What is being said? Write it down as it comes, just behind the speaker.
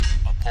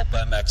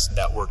PulpMX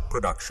Network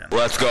production.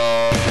 Let's go.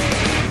 On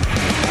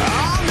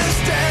this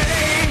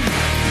day,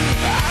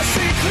 I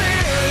see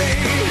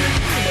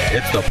clearly.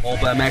 It's the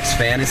PulpMX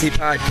Fantasy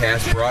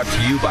Podcast brought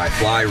to you by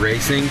Fly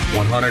Racing,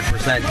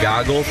 100%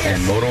 Goggles,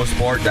 and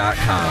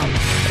Motosport.com.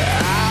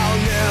 I'll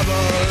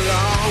never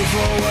long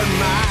for what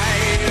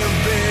might have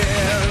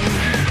been.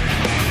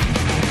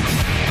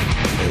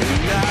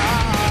 No,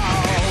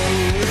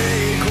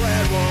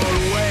 regret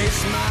won't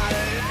waste my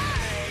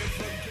life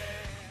again.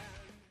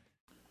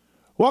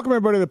 Welcome,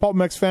 everybody, to the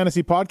PulpMX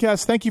Fantasy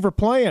Podcast. Thank you for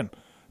playing.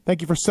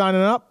 Thank you for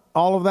signing up.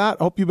 All of that.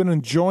 Hope you've been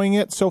enjoying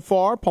it so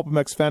far.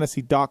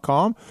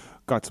 PulpMXFantasy.com.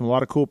 Got a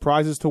lot of cool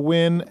prizes to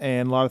win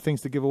and a lot of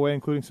things to give away,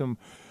 including some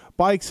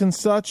bikes and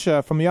such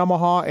from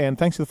Yamaha. And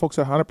thanks to the folks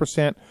at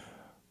 100%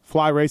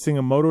 Fly Racing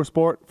and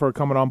Motorsport for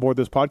coming on board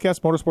this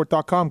podcast.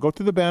 Motosport.com. Go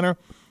through the banner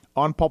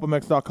on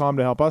PulpMX.com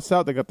to help us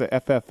out. They got the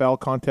FFL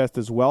contest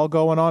as well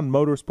going on.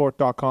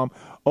 Motosport.com.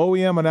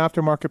 OEM and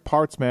aftermarket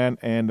parts, man,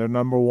 and their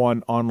number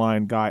one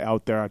online guy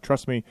out there.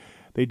 Trust me,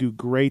 they do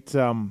great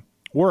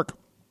work.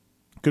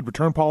 Good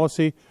return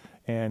policy,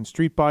 and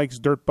street bikes,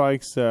 dirt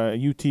bikes,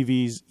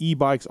 UTVs,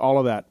 e-bikes, all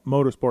of that.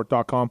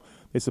 Motosport.com.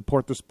 They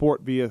support the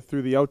sport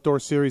through the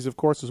outdoor series, of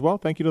course, as well.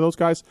 Thank you to those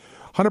guys.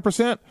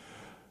 100%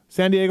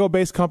 San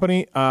Diego-based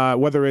company,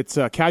 whether it's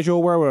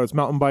casual wear, whether it's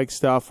mountain bike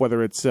stuff,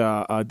 whether it's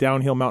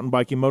downhill mountain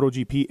biking,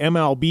 MotoGP,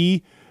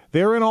 MLB.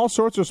 They're in all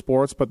sorts of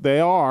sports, but they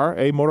are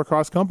a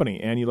motocross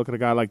company. And you look at a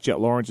guy like Jet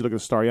Lawrence, you look at the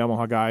Star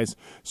Yamaha guys,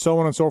 so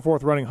on and so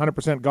forth, running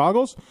 100%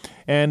 goggles.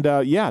 And,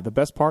 the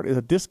best part is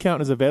a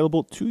discount is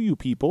available to you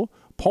people.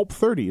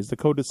 Pulp30 is the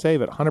code to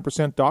save at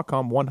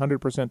 100%.com,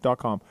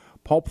 100%.com.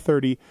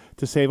 Pulp30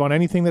 to save on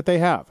anything that they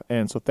have.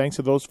 And so thanks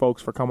to those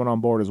folks for coming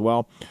on board as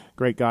well.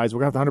 Great guys.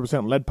 We're going to have the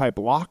 100% lead pipe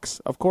locks,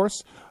 of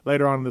course,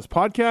 later on in this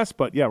podcast.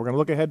 But, yeah, we're going to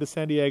look ahead to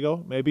San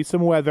Diego, maybe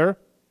some weather.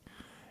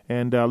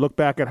 And look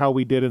back at how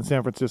we did in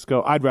San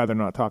Francisco. I'd rather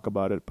not talk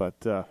about it, but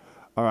all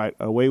right,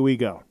 away we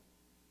go.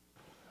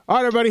 All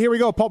right, everybody, here we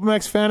go.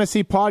 PulpMX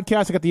Fantasy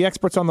Podcast. I got the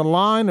experts on the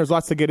line. There's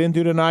lots to get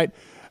into tonight.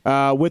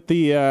 With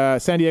the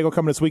San Diego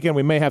coming this weekend,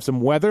 we may have some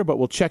weather, but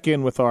we'll check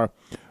in with our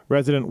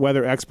resident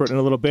weather expert in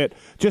a little bit.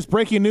 Just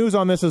breaking news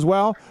on this as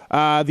well.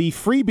 The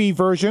freebie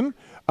version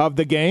of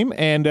the game,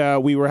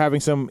 and we were having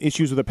some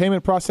issues with the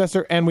payment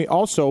processor, and we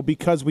also,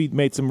 because we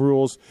made some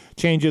rules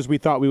changes, we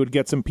thought we would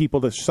get some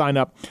people to sign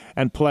up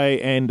and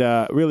play and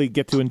really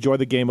get to enjoy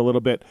the game a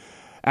little bit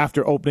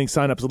after opening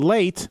signups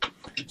late.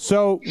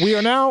 So we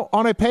are now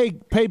on a pay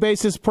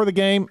basis for the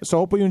game, so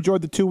hopefully you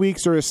enjoyed the 2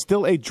 weeks. There is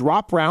still a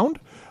drop round.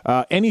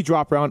 Any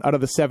drop round out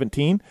of the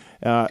 17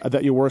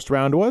 that your worst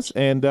round was.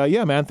 And,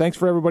 man, thanks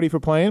for everybody for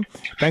playing.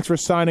 Thanks for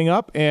signing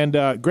up.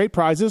 And great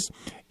prizes.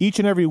 Each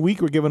and every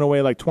week we're giving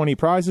away like 20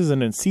 prizes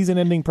and then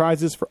season-ending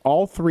prizes for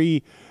all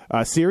three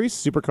series,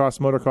 Supercross,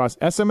 Motocross,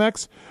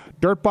 SMX,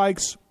 dirt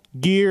bikes,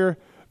 gear,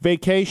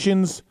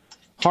 vacations,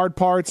 hard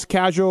parts,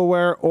 casual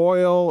wear,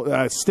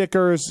 oil,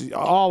 stickers,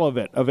 all of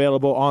it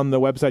available on the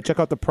website. Check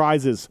out the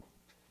prizes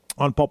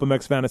on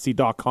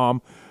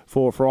PulpMXFantasy.com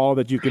for all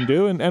that you can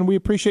do. And we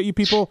appreciate you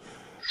people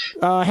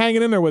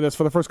hanging in there with us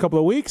for the first couple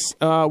of weeks.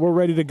 We're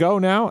ready to go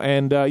now.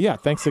 And,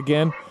 thanks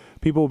again.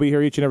 People will be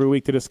here each and every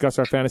week to discuss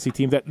our fantasy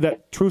team.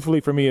 That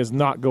truthfully, for me, is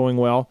not going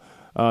well.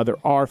 There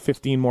are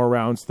 15 more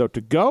rounds, though, to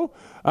go.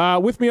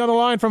 With me on the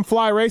line from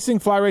Fly Racing,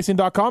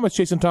 FlyRacing.com, it's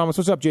Jason Thomas.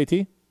 What's up,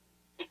 JT?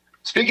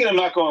 Speaking of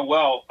not going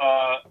well,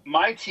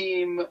 my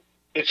team,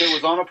 if it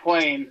was on a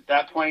plane,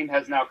 that plane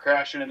has now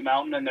crashed into the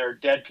mountain, and there are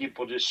dead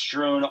people just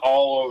strewn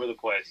all over the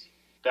place.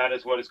 That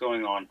is what is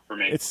going on for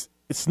me.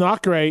 It's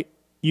not great.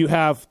 You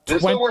have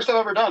this is the worst I've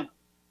ever done.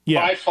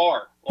 Yeah. By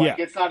far.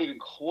 It's not even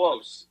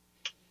close.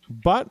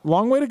 But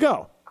long way to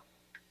go.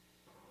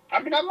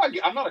 I mean, I'm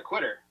not a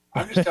quitter.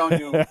 I'm just telling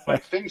you,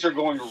 things are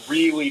going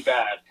really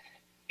bad.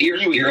 You're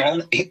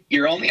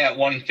only at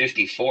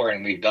 154,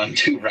 and we've done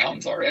 2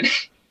 rounds already.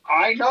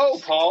 I know,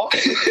 Paul.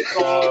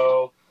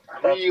 So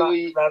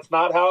that's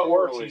not how it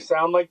works. You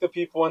sound like the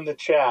people in the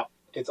chat.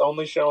 It's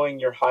only showing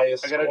your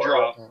highest score. I got to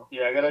drop.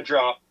 Right, I got to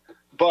drop.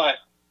 But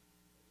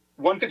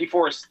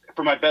 154 is,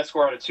 for my best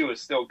score out of 2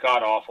 is still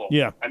god-awful.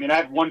 Yeah. I mean, I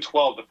had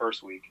 112 the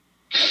first week.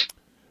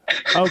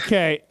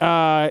 Okay.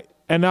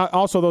 And now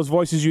also those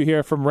voices you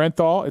hear from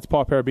Renthal, it's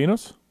Paul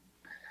Parabinos.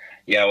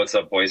 Yeah, what's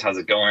up, boys? How's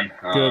it going?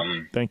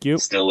 Good. Thank you.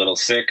 Still a little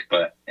sick,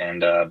 but I've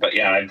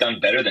done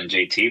better than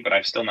JT, but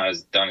I've still not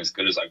done as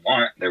good as I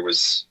want. There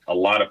was a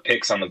lot of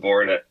picks on the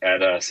board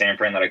at San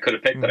Fran that I could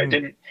have picked that I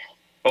didn't.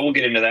 But we'll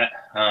get into that.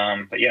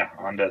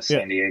 On to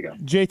San Diego.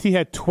 JT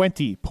had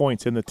 20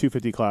 points in the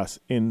 250 class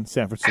in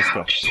San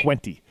Francisco. Ouch.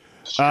 20.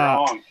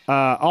 Strong.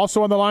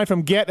 Also on the line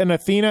from Get and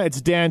Athena,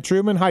 it's Dan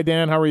Truman. Hi,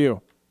 Dan. How are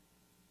you?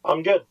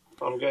 I'm good.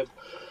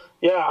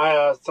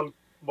 Yeah,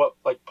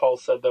 like Paul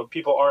said, though,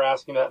 people are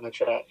asking that in the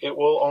chat. It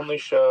will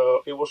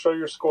show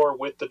your score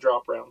with the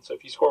drop round. So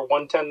if you score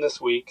 110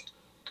 this week,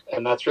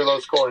 and that's your low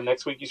score, and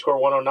next week you score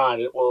 109,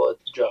 it will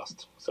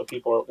adjust. So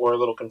people were a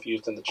little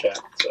confused in the chat.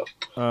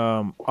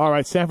 So all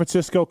right, San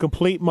Francisco,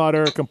 complete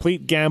mutter,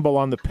 complete gamble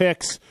on the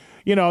picks.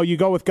 you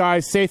go with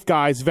guys, safe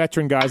guys,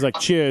 veteran guys like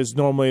Chiz.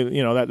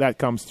 Normally, that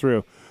comes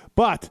through.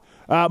 But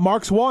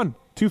Mark's won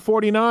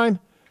 249,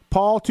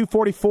 Paul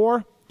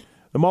 244,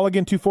 the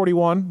Mulligan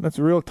 241. That's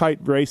a real tight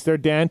race there.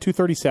 Dan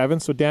 237.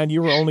 So Dan,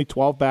 you were only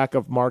 12 back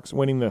of Mark's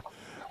winning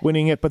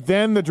it. But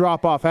then the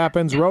drop off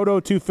happens. Roto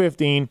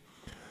 215.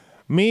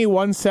 Me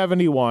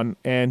 171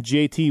 and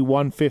JT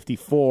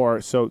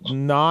 154, so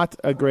not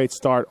a great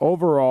start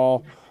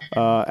overall.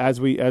 As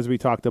we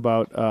talked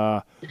about,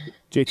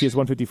 JT is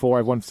 154, I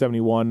have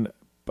 171.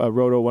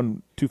 Roto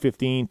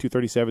 215,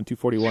 237,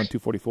 241,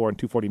 244, and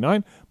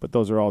 249. But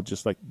those are all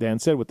just like Dan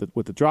said with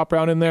the drop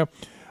round in there.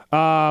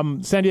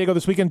 San Diego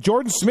this weekend.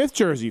 Jordan Smith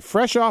jersey,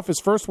 fresh off his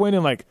first win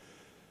in like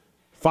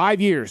 5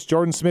 years.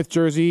 Jordan Smith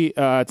jersey.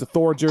 It's a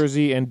Thor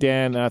jersey. And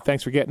Dan,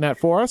 thanks for getting that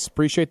for us.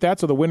 Appreciate that.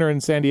 So the winner in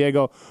San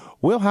Diego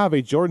will have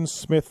a Jordan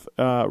Smith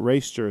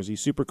race jersey.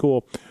 Super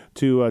cool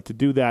to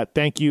do that.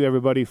 Thank you,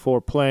 everybody,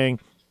 for playing.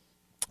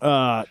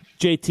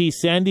 JT,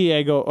 San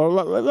Diego. Oh,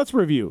 let's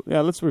review.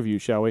 Yeah, let's review,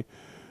 shall we?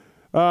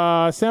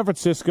 San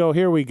Francisco.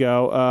 Here we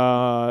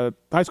go.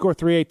 High score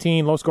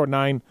 318, low score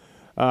 9.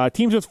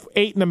 Teams with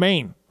 8 in the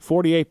main,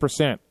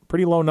 48%.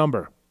 Pretty low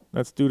number.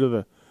 That's due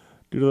to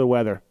the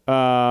weather.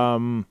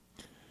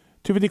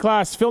 250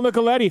 class. Phil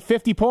Nicoletti,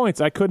 50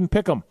 points. I couldn't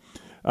pick him.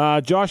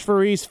 Josh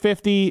Faris,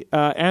 50.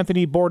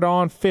 Anthony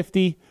Bourdon,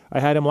 50. I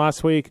had him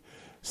last week.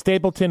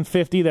 Stapleton,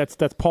 50. That's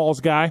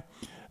Paul's guy.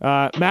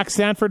 Max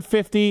Sanford,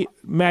 50.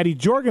 Matty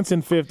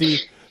Jorgensen, 50.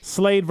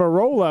 Slade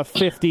Varola,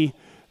 50.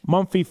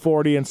 Mumphy,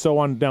 40, and so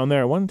on down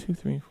there. 1, 2,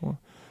 3, 4.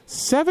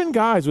 7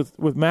 guys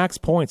with max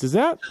points. Is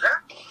that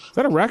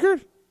a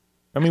record?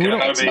 I mean,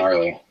 It's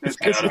gnarly.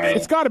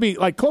 It's got to be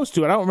like close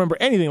to it. I don't remember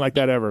anything like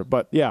that ever,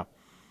 but yeah.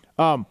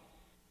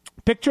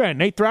 Pick trend,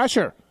 Nate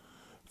Thrasher,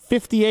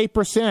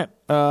 58%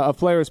 of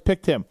players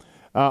picked him.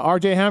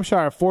 RJ Hampshire,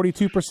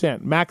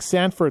 42%. Max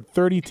Sanford,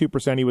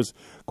 32%. He was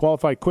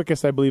qualified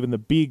quickest, I believe, in the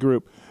B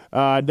group.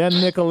 Then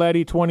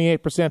Nicoletti,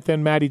 28%.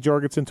 Then Matty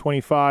Jorgensen,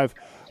 25%.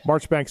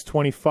 Marchbanks,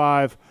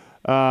 25%.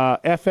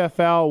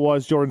 FFL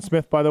was Jordan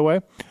Smith, by the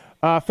way.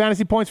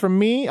 Fantasy points from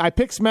me. I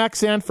picked Max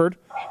Sanford.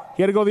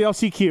 He had to go the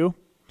LCQ.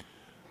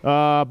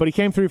 But he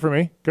came through for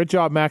me. Good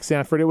job, Max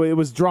Sanford. It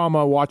was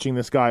drama watching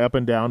this guy up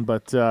and down,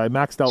 but he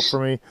maxed out for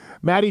me.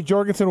 Matty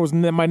Jorgensen was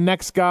my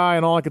next guy,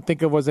 and all I could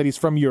think of was that he's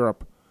from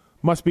Europe.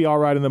 Must be all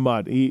right in the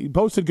mud. He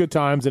posted good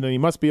times, and he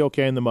must be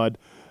okay in the mud.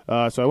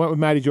 So I went with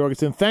Matty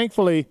Jorgensen.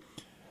 Thankfully,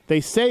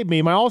 they saved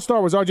me. My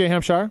all-star was RJ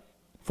Hampshire,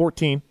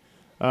 14,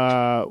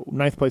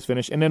 9th place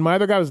finish. And then my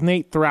other guy was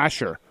Nate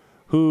Thrasher,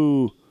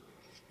 who,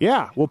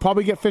 will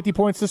probably get 50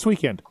 points this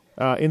weekend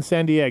in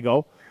San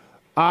Diego.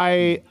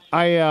 I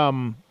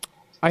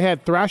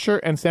had Thrasher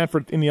and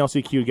Sanford in the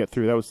LCQ to get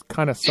through. That was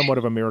kind of somewhat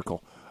of a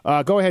miracle.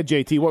 Go ahead,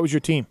 JT. What was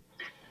your team?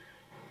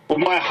 Well,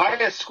 my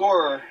highest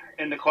scorer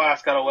in the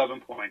class got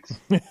 11 points.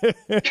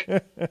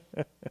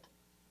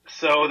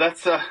 So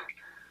that's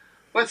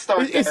let's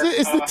start there. Is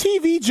the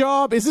TV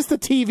job? Is this the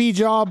TV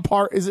job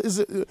part? Is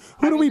it,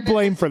 who do we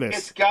blame for this?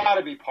 It's got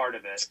to be part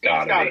of it. It's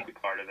got to be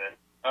part of it.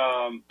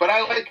 But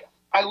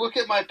I look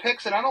at my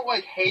picks and I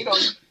don't hate them.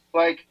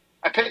 Like,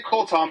 I picked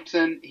Cole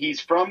Thompson.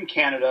 He's from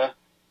Canada.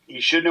 He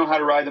should know how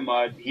to ride the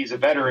mud. He's a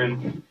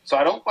veteran. So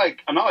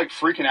I'm not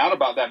freaking out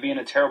about that being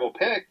a terrible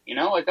pick.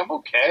 I'm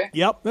okay.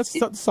 Yep,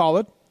 that's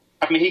solid.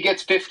 I mean, he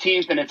gets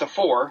 15th and it's a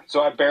 4,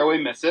 so I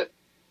barely miss it.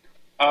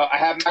 I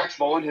have Max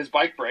Boland, his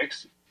bike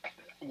breaks.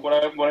 What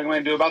am I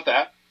going to do about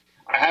that?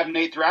 I have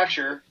Nate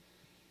Thrasher.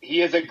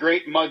 He is a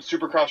great mud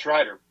supercross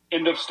rider.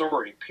 End of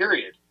story,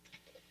 period.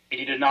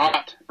 He did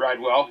not ride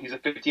well. He's a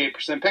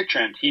 58% pick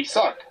trend. He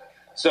sucked.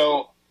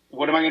 So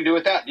what am I going to do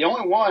with that? The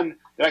only one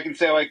that I can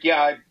say,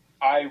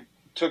 I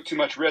took too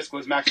much risk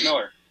was Max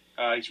Miller.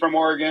 He's from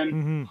Oregon.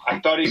 Mm-hmm. I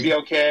thought he'd be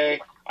okay.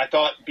 I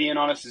thought being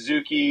on a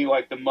Suzuki,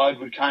 the mud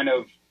would kind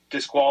of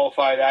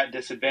disqualify that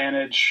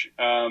disadvantage.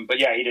 But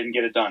yeah, he didn't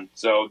get it done.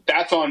 So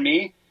that's on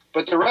me.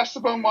 But the rest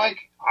of them, I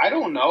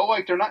don't know.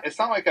 They're not. It's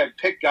not like I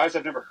picked guys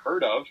I've never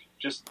heard of.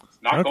 Just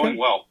not going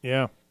well.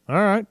 Yeah. All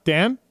right,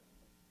 Dan.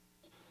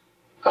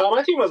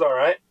 My team was all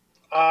right.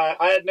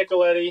 I had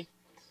Nicoletti.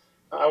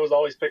 I was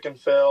always picking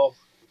Phil.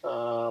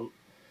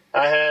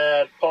 I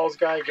had Paul's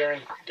guy,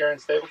 Garen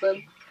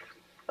Stapleton.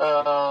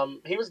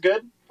 He was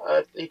good.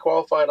 He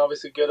qualified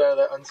obviously good out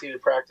of that unseeded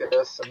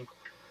practice, and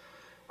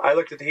I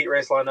looked at the heat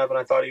race lineup and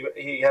I thought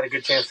he had a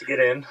good chance to get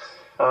in.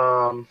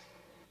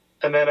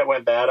 And then it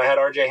went bad. I had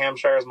RJ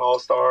Hampshire as my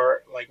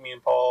all-star. Like me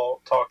and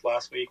Paul talked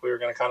last week, we were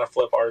going to kind of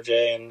flip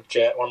RJ and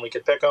Jet when we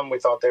could pick them. We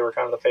thought they were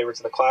kind of the favorites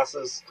of the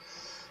classes.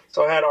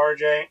 So I had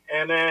RJ.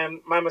 And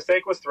then my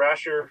mistake was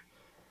Thrasher.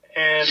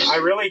 And I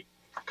really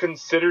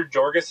considered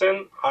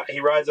Jorgensen. He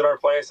rides at our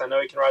place. I know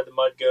he can ride the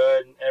mud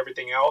good and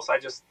everything else.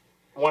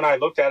 When I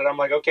looked at it, I'm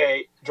like,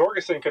 okay,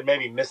 Jorgensen could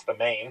maybe miss the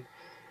main.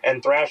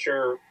 And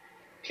Thrasher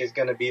is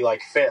going to be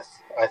 5th,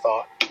 I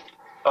thought.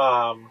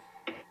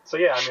 So,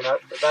 yeah, I mean,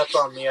 that's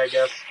on me, I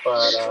guess.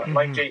 But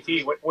like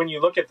JT, when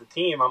you look at the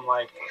team, I'm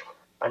like,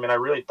 I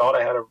really thought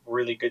I had a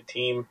really good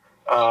team.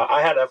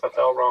 I had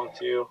FFL wrong,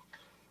 too.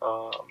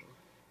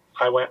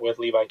 I went with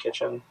Levi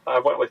Kitchen. I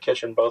went with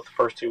Kitchen both the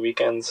first 2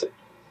 weekends,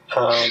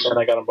 and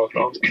I got them both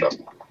wrong. So.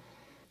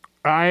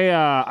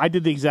 I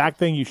did the exact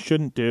thing you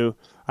shouldn't do.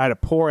 I had a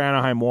poor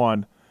Anaheim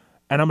 1,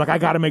 and I'm like, I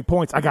got to make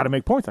points. I got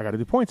to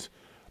do points.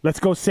 Let's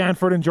go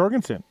Sanford and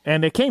Jorgensen.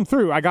 And it came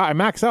through. I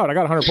maxed out. I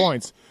got 100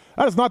 points.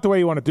 That is not the way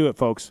you want to do it,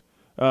 folks.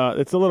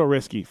 It's a little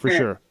risky, for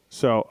sure.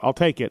 So I'll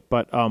take it.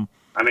 But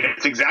I mean,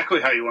 it's exactly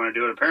how you want to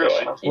do it,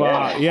 apparently.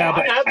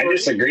 I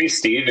disagree,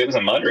 Steve. It was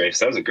a mud race.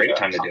 That was a great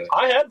time to do it.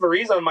 I had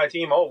Varize on my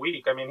team all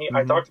week. I mean,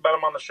 I talked about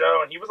him on the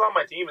show, and he was on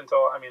my team until,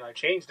 I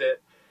changed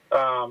it.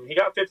 He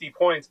got 50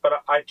 points,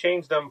 but I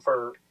changed him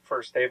for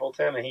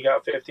Stapleton, and he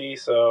got 50.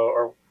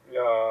 So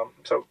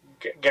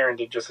Garen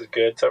did just as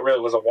good. So it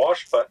really was a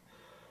wash, but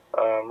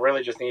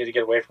really just needed to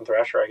get away from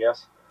Thrasher, I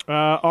guess.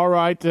 All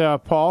right,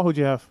 Paul, who'd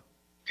you have?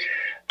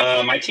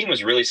 My team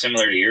was really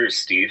similar to yours,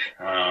 Steve.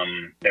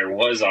 There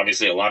was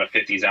obviously a lot of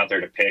 50s out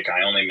there to pick.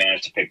 I only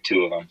managed to pick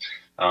 2 of them,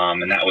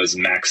 and that was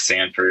Max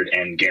Sanford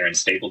and Garen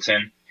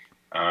Stapleton.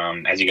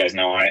 As you guys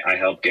know, I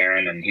help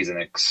Garen, and he's an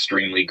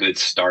extremely good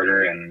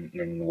starter.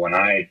 And when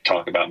I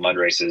talk about mud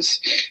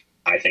races,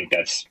 I think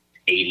that's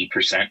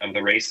 80% of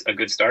the race, a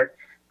good start.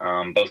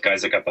 Both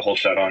guys that got the whole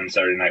shot on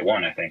Saturday night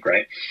won, I think,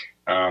 right?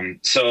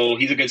 So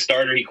he's a good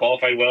starter. He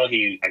qualified well.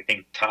 I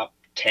think, top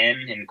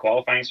 10 in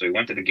qualifying. So he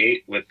went to the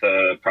gate with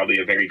probably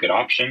a very good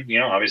option,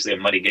 obviously a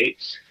muddy gate.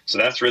 So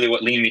that's really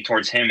what leaned me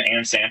towards him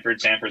and Sanford.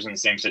 Sanford's in the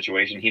same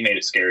situation. He made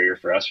it scarier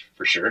for us,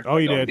 for sure. Oh,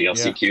 you did. The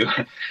LCQ.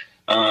 Yeah.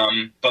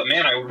 But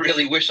man, I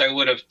really wish I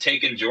would have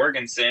taken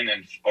Jorgensen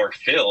or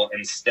Phil.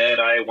 Instead,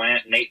 I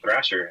went Nate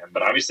Thrasher.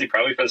 But obviously,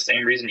 probably for the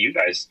same reason you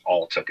guys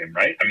all took him,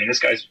 right? I mean, this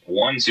guy's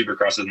won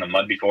Supercrosses in the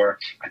mud before.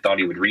 I thought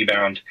he would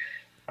rebound.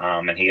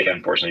 And he had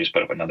unfortunately just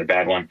put up another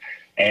bad one.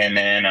 And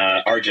then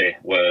RJ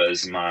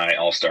was my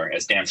all-star.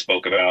 As Dan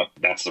spoke about,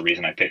 that's the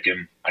reason I picked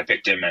him.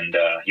 And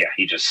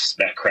he just,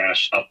 that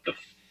crash up the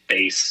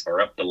face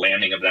or up the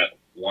landing of that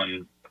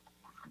one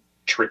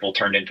triple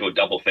turned into a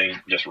double thing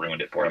just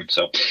ruined it for him.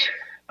 So,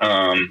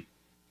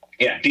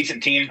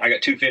 decent team. I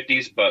got 2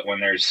 50s, but when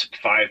there's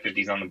 5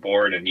 50s on the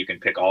board and you can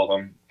pick all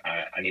of them,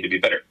 I need to be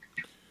better.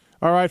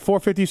 All right,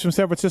 450s from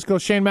San Francisco.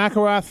 Shane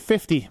McElrath,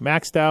 50.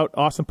 Maxed out.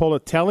 Austin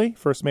Politelli,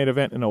 first main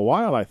event in a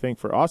while, I think,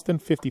 for Austin.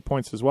 50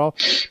 points as well.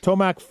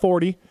 Tomac,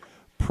 40.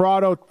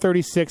 Prado,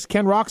 36.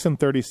 Ken Roxon,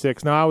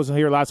 36. Now, I was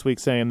here last week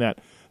saying that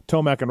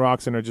Tomac and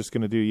Roxon are just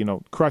going to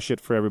do, crush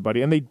it for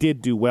everybody. And they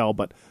did do well,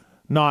 but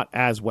not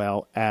as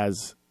well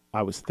as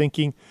I was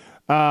thinking.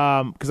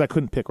 Because I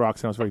couldn't pick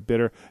Roxon. I was very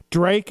bitter.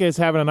 Drake is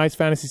having a nice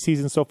fantasy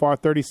season so far.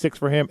 36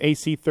 for him.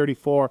 AC,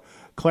 34.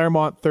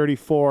 Claremont,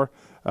 34.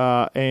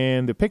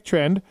 And the pick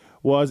trend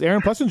was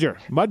Aaron Plessinger,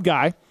 mud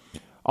guy,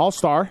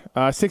 all-star,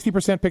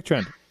 60% pick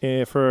trend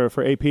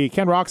for AP.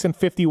 Ken Roxon,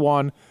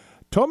 51.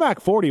 Tomac,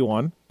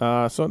 41. So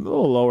a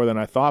little lower than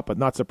I thought, but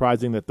not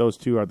surprising that those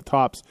two are the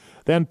tops.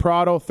 Then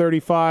Prado,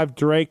 35.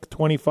 Drake,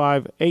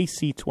 25.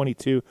 AC,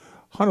 22.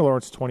 Hunter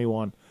Lawrence,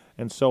 21.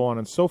 And so on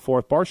and so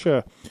forth.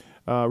 Barsha,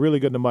 really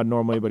good in the mud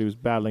normally, but he was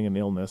battling an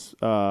illness.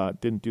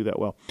 Didn't do that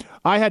well.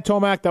 I had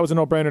Tomac. That was a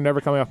no-brainer,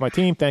 never coming off my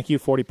team. Thank you,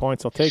 40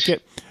 points. I'll take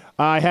it.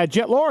 I had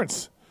Jet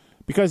Lawrence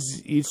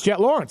because it's Jet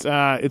Lawrence.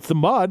 It's the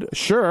mud,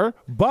 sure,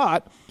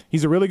 but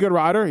he's a really good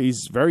rider.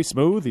 He's very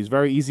smooth. He's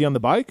very easy on the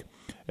bike.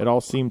 It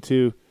all seemed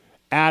to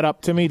add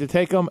up to me to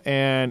take him,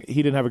 and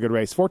he didn't have a good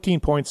race. 14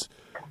 points,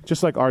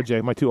 just like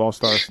RJ, my 2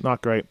 all-stars.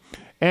 Not great.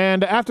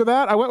 And after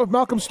that, I went with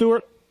Malcolm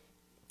Stewart,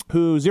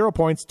 who 0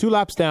 points, 2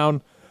 laps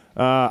down.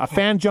 A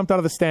fan jumped out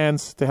of the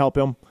stands to help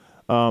him.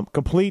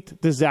 Complete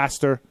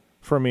disaster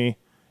for me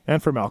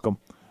and for Malcolm.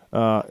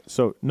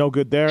 So no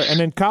good there. And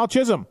then Kyle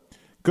Chisholm.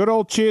 Good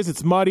old Chiz.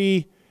 It's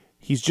muddy.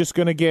 He's just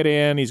going to get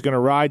in. He's going to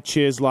ride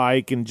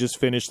Chiz-like and just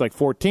finish like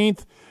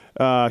 14th.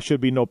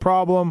 Should be no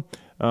problem.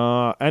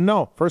 And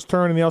no, first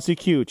turn in the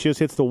LCQ. Chiz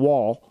hits the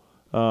wall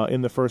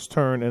in the first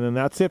turn, and then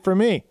that's it for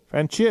me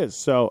and Chiz.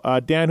 So,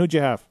 Dan, who'd you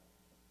have?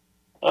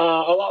 A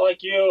lot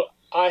like you.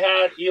 I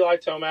had Eli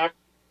Tomac.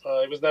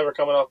 He was never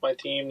coming off my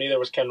team. Neither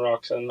was Ken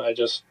Roxon.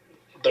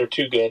 They're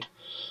too good.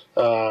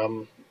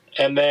 And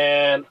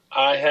then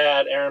I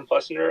had Aaron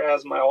Plessinger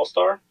as my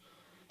all-star.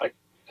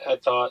 I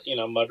thought,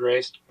 mud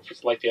race,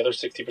 like the other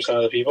 60%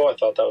 of the people, I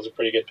thought that was a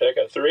pretty good pick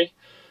at 3.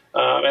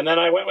 And then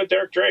I went with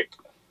Derek Drake.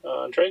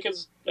 Drake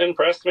has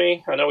impressed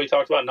me. I know we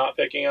talked about not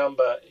picking him,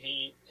 but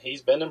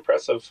he's been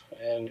impressive.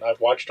 And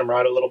I've watched him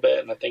ride a little bit,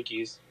 and I think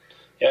he's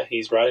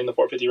riding the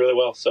 450 really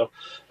well. So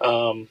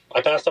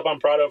I passed up on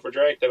Prado for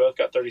Drake. They both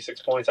got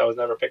 36 points. I was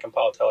never picking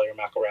Politelli or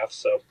McElrath,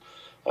 so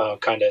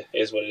kind of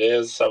is what it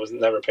is. I was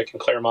never picking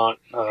Claremont.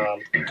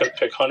 Couldn't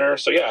pick Hunter.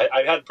 So, yeah,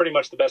 I had pretty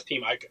much the best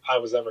team I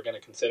was ever going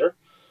to consider.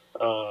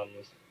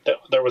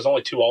 There was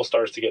only 2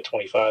 all-stars to get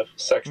 25,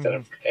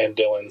 Sexton and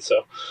Dylan.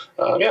 So,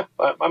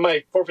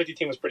 my 450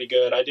 team was pretty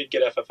good. I did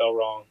get FFL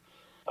wrong.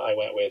 I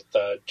went with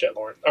Jet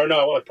Lawrence. Or no,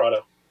 I went with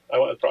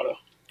Prado.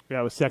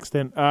 Yeah, it was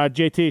Sexton.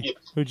 JT, yeah.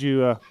 Who'd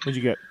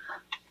you get?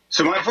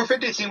 So my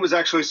 450 team was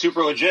actually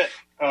super legit.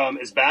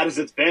 As bad as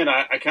it's been,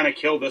 I kind of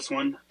killed this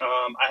one.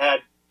 I had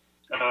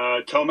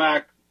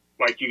Tomac,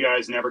 like you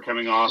guys, never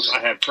coming off. I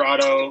had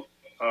Prado,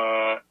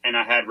 and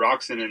I had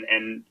Roxon,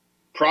 and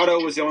Prado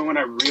was the only one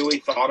I really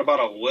thought about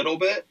a little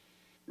bit.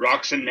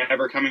 Roxon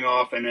never coming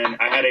off, and then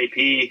I had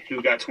AP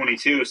who got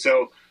 22.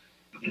 So,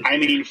 I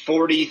mean,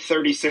 40,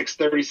 36,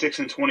 36,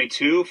 and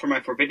 22 for my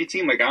 450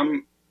 team. Like,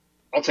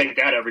 I'll take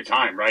that every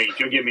time, right? If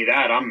you'll give me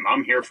that,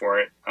 I'm here for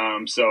it.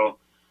 So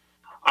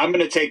I'm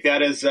going to take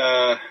that as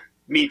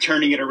me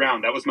turning it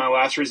around. That was my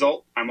last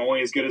result. I'm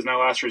only as good as my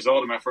last result,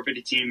 and my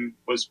 450 team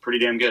was pretty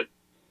damn good.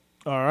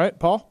 All right,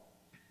 Paul?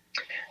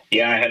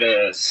 Yeah, I had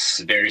a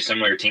very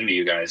similar team to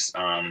you guys.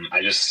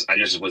 I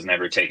just was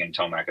never taking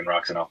Tomac and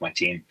Roxon off my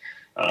team.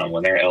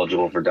 When they're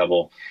eligible for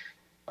double,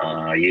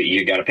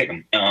 you got to pick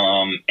them.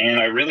 And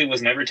I really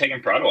was never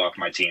taking Prado off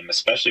my team,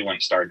 especially when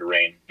it started to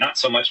rain. Not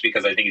so much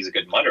because I think he's a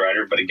good mud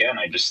rider, but again,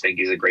 I just think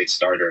he's a great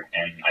starter,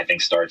 and I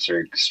think starts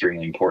are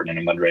extremely important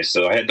in a mud race.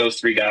 So I had those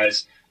three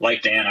guys.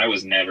 Like Dan, I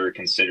was never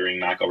considering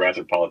McElrath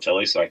or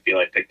Politelli, so I feel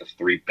I picked the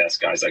three best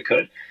guys I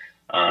could.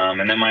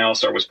 And then my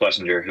all-star was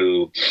Plessinger,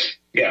 who,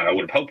 yeah, I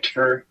would have hoped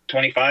for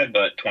 25,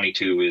 but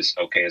 22 is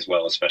okay as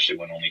well, especially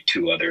when only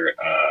two other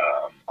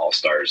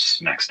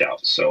all-stars maxed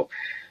out. So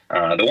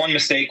the one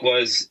mistake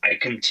was I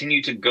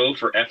continued to go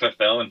for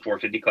FFL and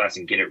 450 class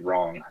and get it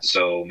wrong.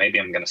 So maybe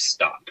I'm going to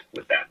stop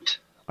with that.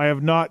 I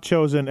have not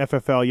chosen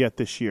FFL yet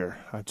this year.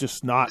 I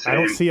just not. Same. I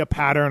don't see a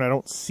pattern. I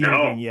don't see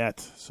anything yet.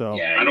 So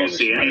Yeah, I you don't guys are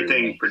see smarter than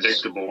anything me.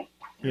 predictable.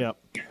 yeah.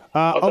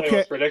 I'll tell you Okay.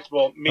 what's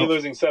predictable. Me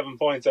losing 7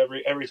 points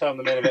every time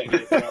the main event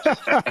gets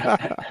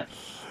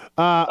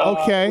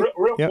Okay.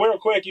 Real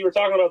quick, you were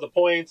talking about the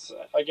points.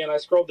 Again, I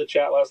scrolled the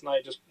chat last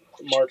night. Just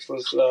Marks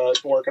was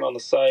working on the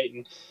site,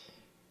 and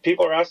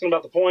people are asking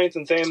about the points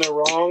and saying they're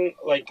wrong.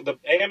 Like, the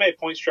AMA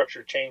point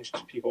structure changed,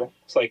 people.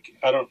 It's like,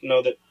 I don't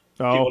know that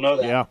people know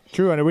that. Yeah,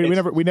 true. And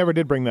we never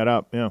did bring that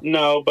up. Yeah.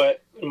 No,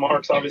 but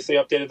Mark's obviously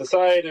updated the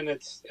site, and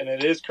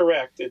it is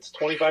correct. It's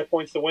 25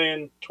 points to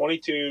win,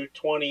 22,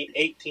 20,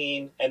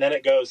 18, and then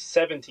it goes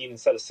 17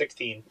 instead of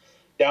 16.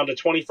 Down to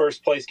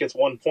 21st place gets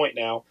 1 point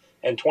now,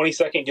 and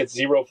 22nd gets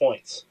 0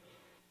 points.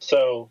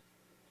 So,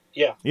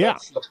 yeah.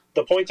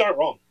 The points aren't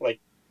wrong. Like,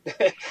 You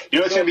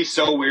know what's going to be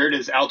so weird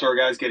is outdoor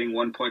guys getting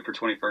 1 point for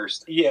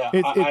 21st. yeah,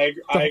 I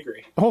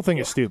agree. The whole thing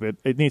is stupid.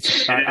 It needs.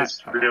 It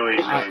is really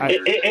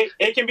weird.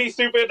 It can be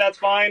stupid, that's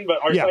fine, but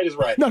our site is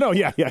right. No,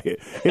 yeah. It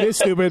is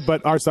stupid,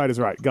 but our side is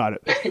right. Got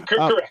it.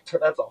 Correct.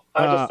 That's all.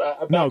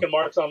 I'm backing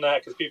Marks on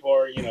that because people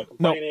are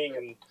complaining,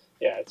 and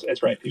yeah,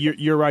 it's right.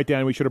 You're right,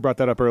 Dan. We should have brought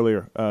that up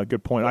earlier.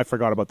 Good point. I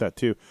forgot about that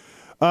too.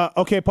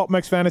 Okay,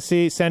 PulpMX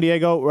Fantasy, San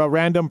Diego,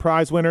 random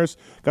prize winners.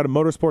 Got a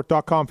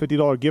Motosport.com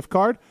 $50 gift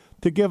card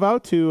to give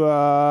out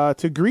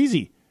to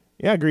Greasy.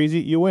 Yeah, Greasy,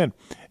 you win.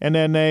 And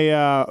then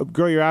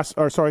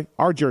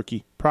our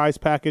jerky prize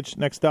package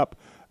next up.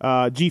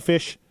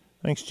 G-Fish.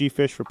 Thanks,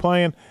 G-Fish, for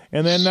playing.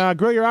 And then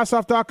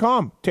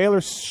grillyourassoff.com.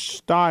 Taylor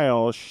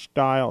Style,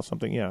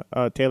 something. Yeah,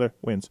 Taylor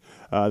wins.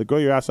 The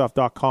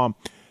grillyourassoff.com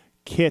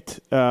kit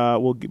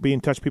will be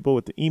in touch, people,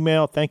 with the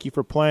email. Thank you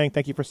for playing.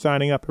 Thank you for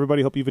signing up,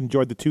 everybody. Hope you've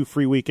enjoyed the 2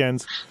 free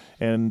weekends,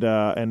 and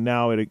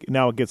now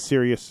it gets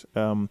serious.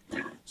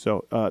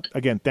 So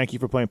again, thank you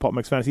for playing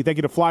PulpMX Fantasy. Thank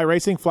you to Fly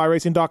Racing,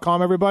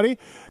 flyracing.com. Everybody,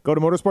 go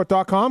to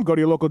Motosport.com. Go to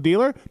your local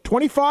dealer.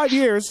 25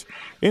 years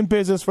in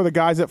business for the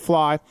guys at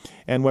Fly,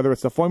 and whether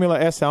it's the Formula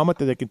S helmet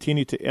that they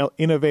continue to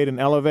innovate and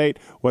elevate,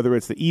 whether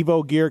it's the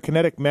Evo gear,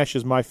 Kinetic Mesh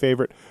is my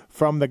favorite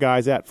from the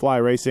guys at Fly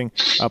Racing.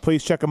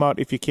 Please check them out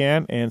if you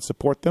can and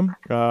support them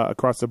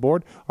across the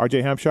board.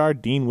 RJ Hampshire,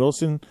 Dean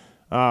Wilson.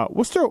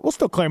 We're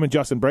still claiming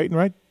Justin Brayton,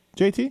 right,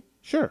 JT?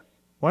 Sure.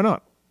 Why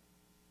not?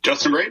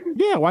 Justin Brayton?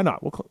 Yeah, why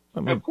not? Of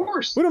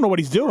course. We don't know what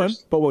he's doing,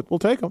 but we'll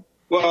take him.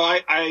 Well,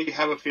 I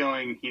have a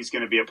feeling he's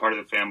going to be a part of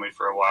the family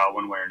for a while,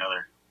 one way or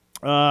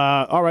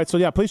another. All right, so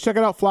yeah, please check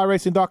it out,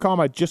 flyracing.com.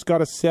 I just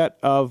got a set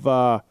of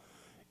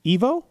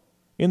Evo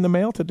in the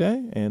mail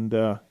today, and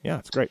yeah,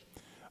 it's great.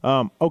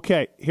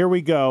 Okay, here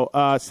we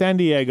go. San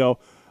Diego.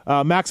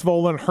 Max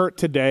Volan hurt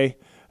today,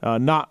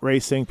 not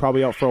racing,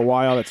 probably out for a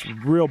while. That's a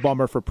real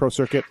bummer for Pro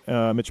Circuit,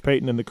 Mitch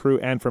Payton and the crew,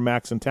 and for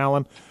Max and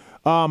Talon.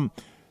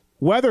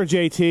 Weather,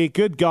 JT,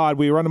 good God,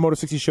 we were on the Moto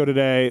 60 show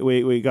today.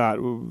 We got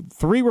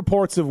 3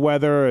 reports of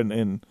weather,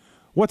 and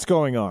what's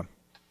going on?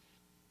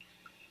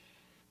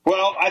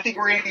 Well, I think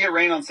we're going to get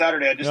rain on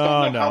Saturday. I just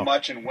don't know how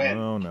much and when.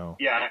 Oh, no.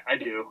 Yeah, I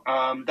do.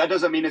 That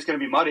doesn't mean it's going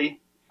to be muddy.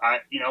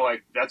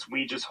 That's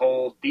Weege's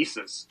whole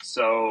thesis.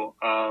 So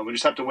we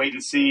just have to wait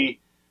and see.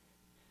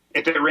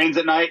 If it rains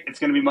at night, it's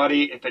going to be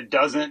muddy. If it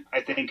doesn't,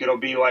 I think it'll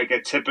be like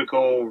a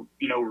typical,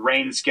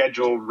 rain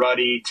schedule,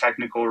 ruddy,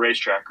 technical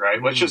racetrack,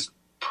 right? Let's just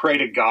pray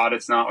to God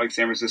it's not like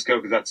San Francisco,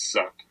 because that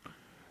sucked.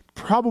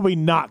 Probably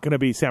not going to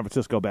be San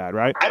Francisco bad,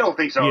 right? I don't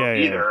think so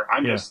either. Yeah.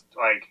 I'm just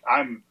like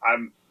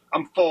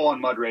I'm full on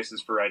mud races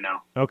for right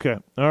now. Okay,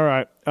 all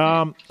right.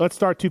 Let's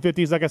start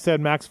 250s. Like I said,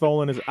 Max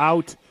Volan is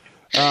out.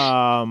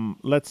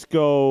 Let's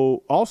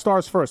go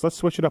All-Stars first. Let's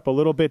switch it up a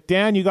little bit.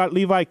 Dan, you got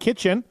Levi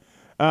Kitchen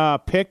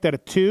picked at a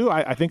 2.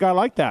 I think I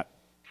like that.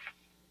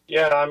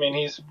 Yeah, I mean,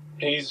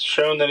 he's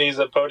shown that he's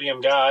a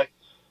podium guy.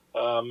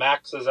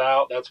 Max is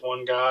out. That's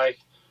one guy.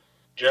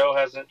 Joe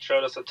hasn't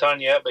showed us a ton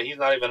yet, but he's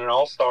not even an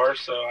all-star,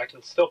 so I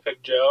can still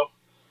pick Joe.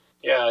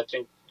 Yeah, I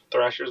think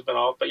Thrasher's been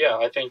off, but yeah,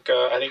 I think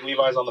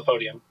Levi's on the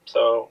podium,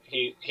 so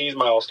he's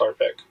my all-star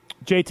pick.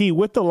 JT,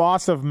 with the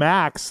loss of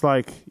Max,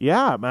 I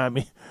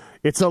mean,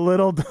 it's a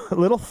little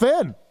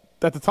thin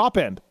at the top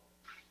end.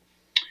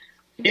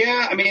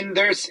 Yeah, I mean,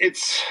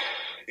 it's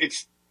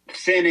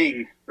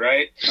thinning,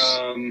 right?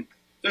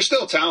 There's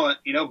still talent,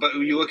 but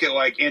when you look at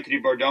Anthony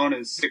Bourdon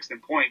is 6th in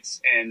points,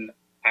 and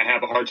I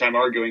have a hard time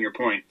arguing your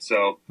point.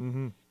 So,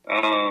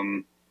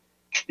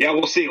 yeah,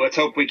 we'll see. Let's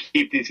hope we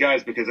keep these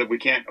guys because we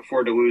can't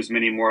afford to lose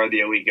many more of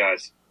the elite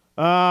guys.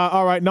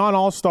 All right,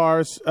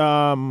 non-all-stars.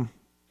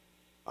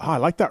 I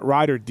like that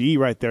Ryder D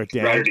right there,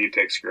 Dan. Ryder D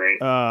pick's great.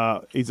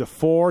 He's a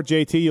 4.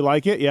 JT, you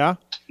like it? Yeah?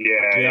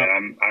 Yeah.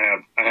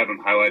 I have him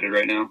highlighted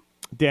right now.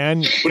 Dan?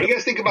 What do you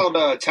guys think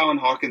about Talon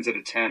Hawkins at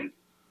a 10?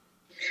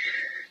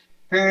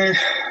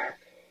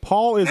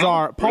 Paul is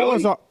our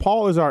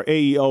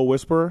AEO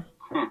whisperer.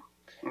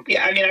 Okay.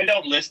 Yeah, I mean, I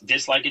don't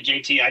dislike it,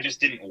 JT. I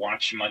just didn't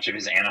watch much of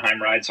his Anaheim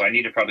ride, so I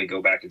need to probably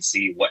go back and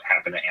see what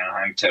happened at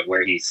Anaheim to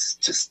where he's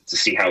to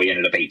see how he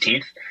ended up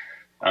 18th.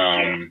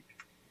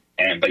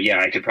 But yeah,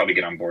 I could probably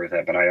get on board with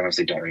that, but I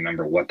honestly don't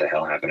remember what the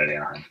hell happened at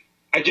Anaheim.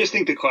 I just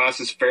think the class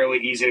is fairly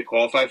easy to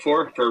qualify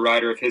for a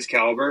rider of his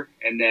caliber,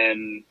 and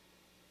then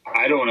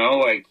I don't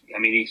know,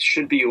 he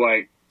should be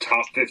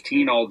top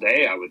 15 all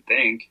day, I would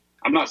think.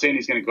 I'm not saying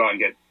he's going to go out and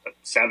get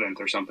 7th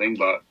or something,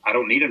 but I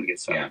don't need him to get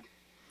 7th. Yeah.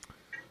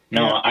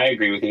 No, I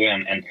agree with you,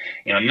 and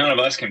none of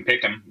us can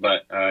pick him,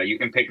 but you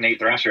can pick Nate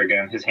Thrasher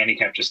again. His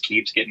handicap just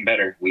keeps getting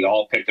better. We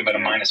all picked him at a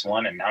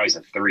 -1, and now he's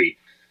a 3.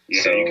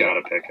 Yeah, so you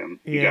gotta pick him.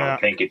 You gotta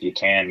think if you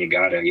can, you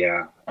gotta,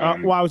 yeah.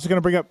 Well, I was going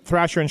to bring up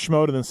Thrasher and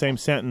Schmoda in the same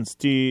sentence.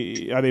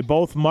 Are they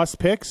both must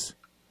picks?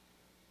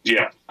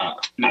 Yeah,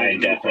 I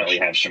definitely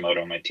have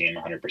Shimoda on my team,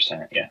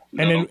 100%. Yeah,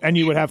 And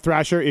you would have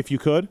Thrasher if you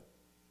could.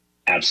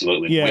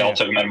 Absolutely. Yeah. We all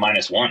took him at a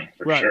 -1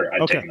 for sure.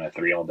 I'd take him at a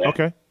 3 all day.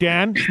 Okay,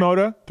 Dan,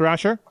 Schmoda,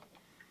 Thrasher.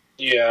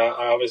 Yeah,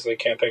 I obviously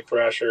can't pick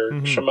Thrasher.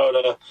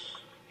 Shimoda,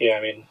 yeah,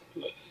 I mean,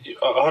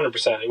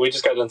 100%. We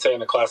just got done saying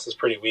the class is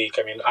pretty weak.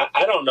 I mean,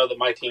 I don't know that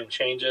my team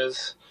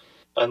changes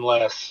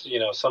unless,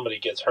 somebody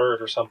gets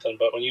hurt or something.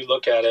 But when you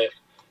look at it,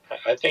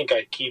 I think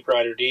I keep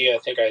Ryder D. I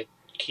think I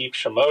keep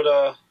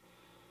Shimoda.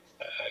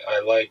 I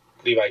like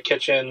Levi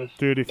Kitchen.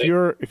 Dude, if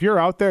you're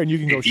out there and you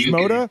can go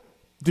Schmoda,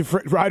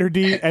 Ryder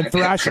D, and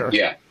Thrasher.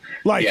 Yeah.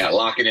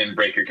 Lock it in,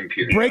 break your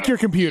computer. Break your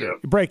computer.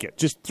 Break it.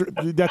 Just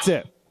that's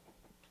it.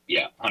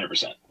 Yeah,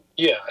 100%.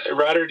 Yeah,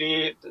 Ryder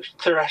D,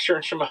 Thrasher,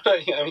 and Shimoda.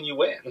 I mean, you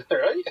win,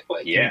 right?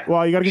 Yeah.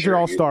 Well, you got to get your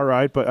all-star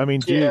right, but I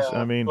mean, geez,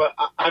 But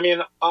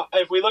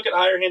if we look at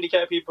higher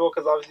handicap people,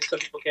 because obviously some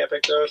people can't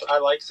pick those, I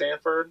like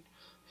Sanford.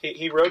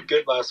 He rode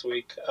good last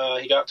week.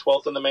 He got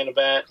 12th in the main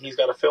event. He's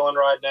got a fill-in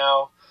ride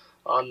now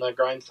on the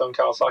Grindstone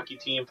Kawasaki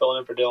team, filling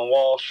in for Dylan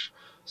Walsh.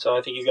 So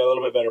I think he's got a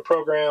little bit better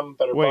program,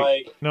 better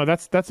bike. No,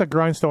 that's a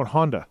Grindstone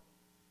Honda.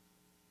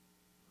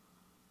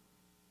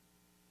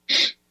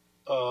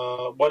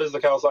 What is the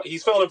Kawasaki?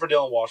 He's filling in for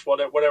Dylan Walsh,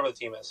 whatever the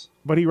team is.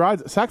 But he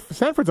rides.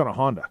 Sanford's on a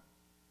Honda.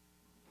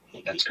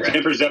 That's correct.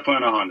 Sanford's definitely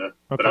on a Honda,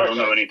 but I don't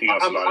know anything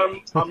else about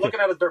it. I'm looking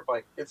at his dirt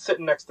bike. It's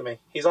sitting next to me.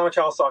 He's on a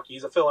Kawasaki.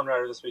 He's a fill-in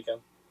rider this weekend.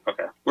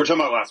 Okay. We're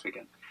talking about last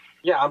weekend.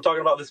 Yeah, I'm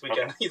talking about this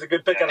weekend. Okay. He's a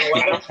good pick at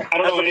 11. I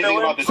don't know anything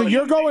about this. So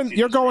you're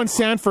going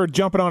Sanford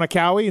jumping on a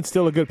Cowie and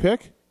still a good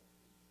pick?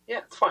 Yeah,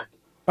 it's fine.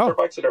 Oh. Dirt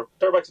bike's a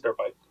dirt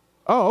bike.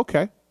 Oh,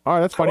 okay. All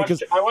right, that's funny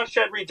because I watched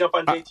Chad Reed jump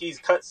on JT's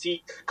cut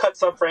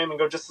subframe and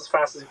go just as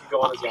fast as he could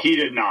go on his own. He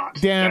did not.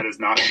 Dan, that is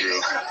not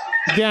true.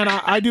 Dan,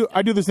 I do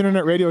this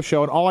internet radio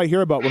show, and all I hear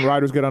about when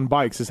riders get on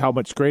bikes is how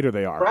much greater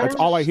they are. That's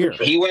all I hear.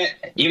 He went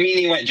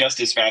just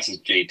as fast as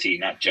JT,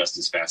 not just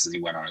as fast as he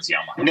went on his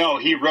Yamaha. No,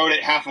 he rode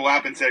it half a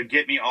lap and said,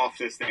 "Get me off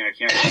this thing. I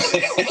can't."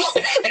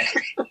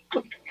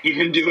 He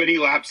didn't do any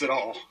laps at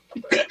all.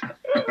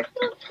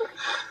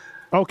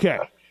 Okay,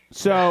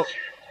 so.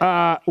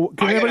 I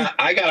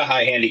got a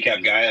high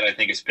handicap guy that I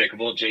think is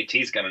pickable.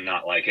 JT's going to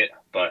not like it,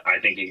 but I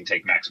think he can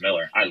take Max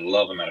Miller. I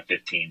love him at a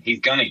 15. He's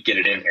going to get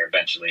it in here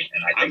eventually,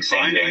 and I think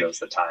San Diego's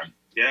the time.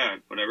 Yeah,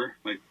 whatever.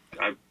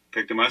 I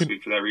picked him last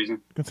week for that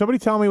reason. Can somebody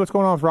tell me what's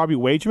going on with Robbie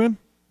Wageman?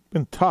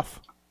 Been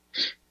tough.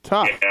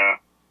 Yeah,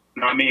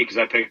 not me because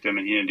I picked him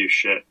and he didn't do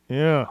shit.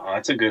 Yeah. Oh,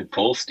 that's a good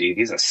pull, Steve.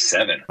 He's a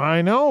 7.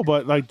 I know,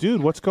 but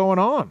dude, what's going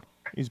on?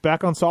 He's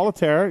back on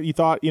solitaire. You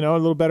thought, a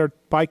little better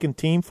bike and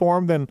team for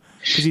him than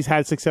because he's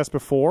had success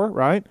before,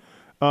 right?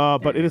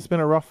 But it has been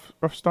a rough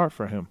start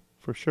for him,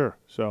 for sure.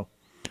 So,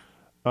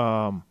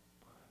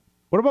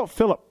 what about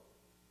Phillip?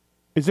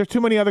 Is there too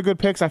many other good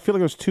picks? I feel like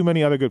there's too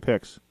many other good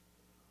picks.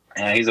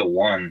 He's a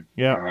 1.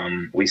 Yeah.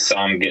 We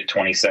saw him get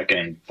 22nd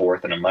and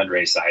 4th in a mud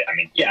race. I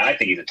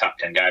think he's a top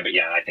 10 guy, but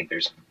I think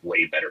there's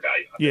way better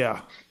value.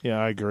 Yeah,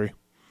 I agree.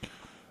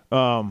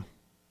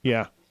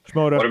 Yeah.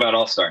 Shimoda. What about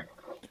All-Star?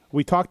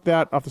 We talked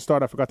that off the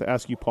start. I forgot to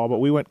ask you, Paul, but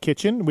we went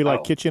Kitchen. We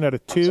like Kitchen at a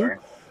 2.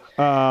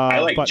 I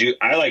like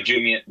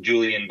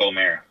Julian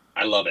Beaumer.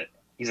 I love it.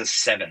 He's a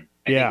 7.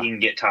 I think he can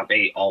get top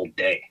 8 all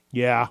day.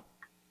 Yeah,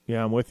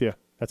 I'm with you.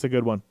 That's a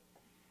good one.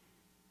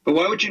 But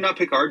why would you not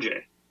pick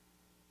RJ?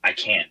 I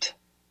can't.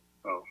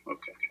 Oh,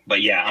 okay.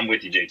 But yeah, I'm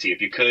with you, JT.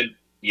 If you could,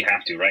 you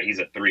have to, right? He's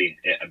a 3,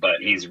 but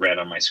he's red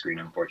on my screen,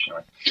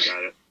 unfortunately.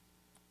 Got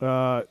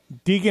it.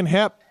 Deegan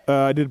Hepp,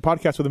 I did a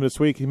podcast with him this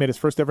week. He made his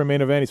first ever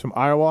main event. He's from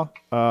Iowa.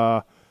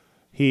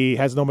 He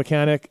has no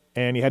mechanic,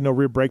 and he had no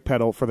rear brake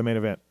pedal for the main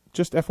event.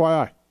 Just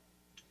FYI.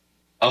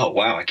 Oh,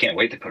 wow. I can't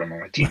wait to put him on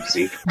my team,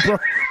 Steve.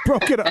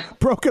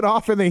 broke it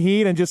off in the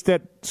heat and just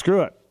said,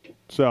 screw it.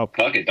 So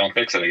Fuck it. Don't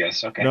fix it, I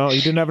guess. Okay. no,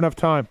 he didn't have enough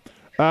time.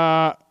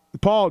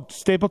 Paul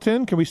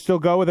Stapleton, can we still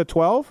go with a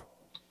 12?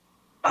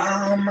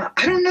 I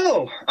don't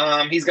know.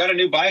 He's got a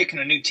new bike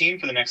and a new team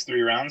for the next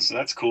 3 rounds, so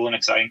that's cool and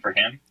exciting for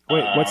him.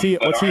 Wait, what's he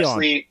on?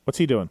 What's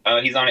he doing?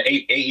 He's on an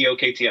AEO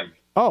KTM.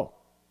 Oh,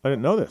 I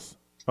didn't know this.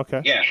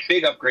 Okay. Yeah,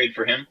 big upgrade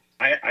for him.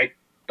 I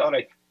thought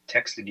I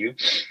texted you,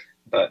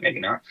 but maybe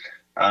not.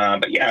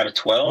 But yeah, out of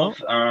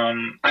 12,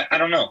 I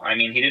don't know. I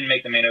mean, he didn't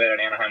make the main event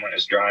at Anaheim when it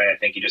was dry. I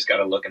think you just got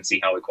to look and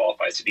see how he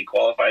qualifies. If he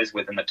qualifies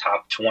within the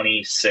top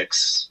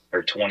 26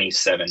 or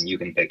 27, you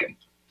can pick him,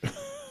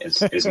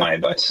 is my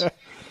advice.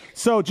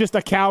 So just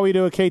a Cowie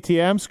to a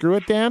KTM? Screw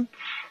it, Dan?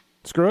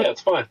 Screw it? Yeah,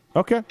 it's fine.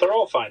 Okay. They're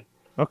all fine.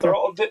 Okay.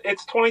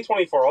 It's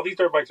 2024. All these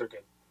dirt bikes are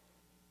good.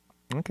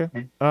 Okay.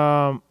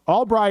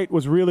 Albright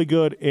was really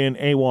good in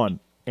A1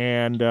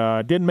 and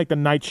didn't make the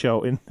night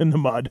show in the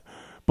mud,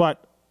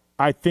 but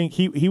I think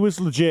he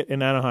was legit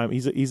in Anaheim.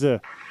 He's a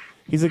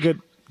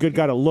good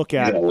guy to look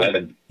at. He's an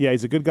 11. Yeah,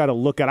 he's a good guy to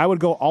look at. I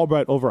would go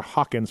Albright over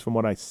Hawkins from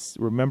what I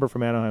remember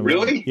from Anaheim.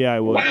 Really? Yeah, I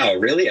would. Wow,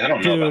 really? I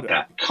don't know about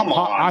that. Come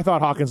on. I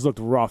thought Hawkins looked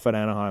rough at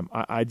Anaheim.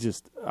 I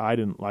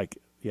didn't like.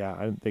 Yeah,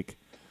 I didn't think.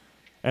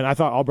 And I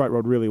thought Albright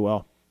rode really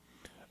well.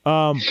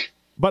 But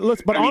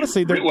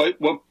honestly, what?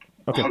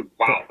 Okay.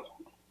 Wow.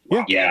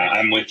 Yeah,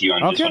 I'm with you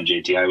on this one,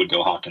 JT. I would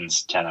go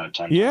Hawkins 10 out of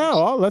 10. Yeah,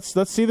 well, let's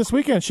see this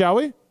weekend, shall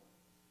we?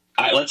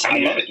 I love it. How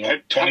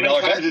many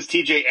times has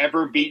TJ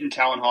ever beaten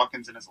Talon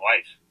Hawkins in his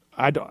life?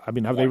 I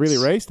mean, have they really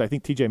raced? I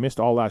think TJ missed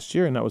all last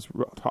year, and that was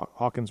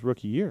Hawkins'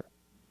 rookie year.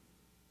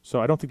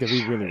 So I don't think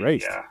they've really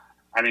raced. Yeah.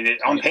 I mean,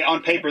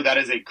 on paper, that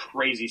is a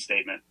crazy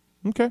statement.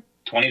 Okay.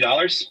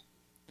 $20?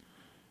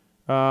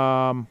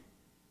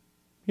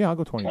 Yeah, I'll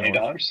go $20. $20?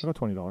 I'll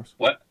go $20.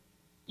 What?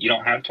 You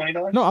don't have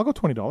 $20? No, I'll go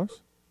 $20.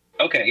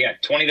 Okay, yeah,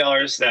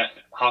 $20 that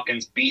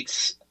Hawkins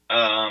beats.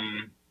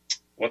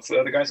 What's the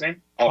other guy's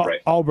name?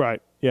 Albright.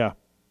 Albright. Yeah.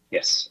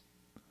 Yes.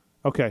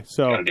 Okay,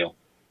 so Got a deal.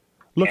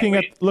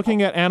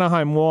 looking at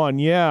Anaheim 1,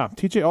 yeah,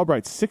 TJ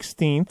Albright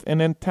 16th, and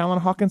then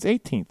Talon Hawkins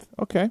 18th.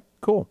 Okay,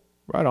 cool.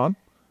 Right on.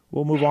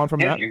 We'll move on from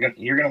that.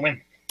 You're gonna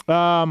win.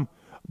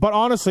 But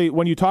honestly,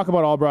 when you talk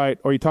about Albright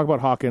or you talk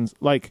about Hawkins,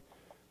 like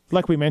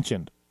we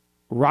mentioned,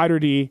 Ryder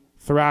D,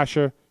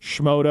 Thrasher,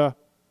 Schmoda.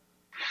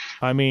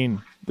 I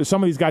mean,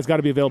 some of these guys got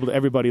to be available to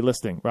everybody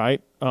listening,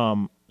 right?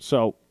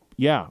 So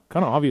yeah,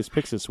 kind of obvious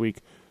picks this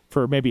week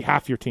for maybe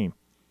half your team.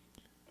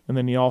 And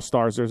then the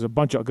All-Stars, there's a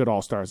bunch of good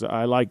All-Stars.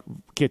 I like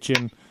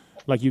Kitchen,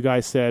 like you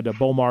guys said.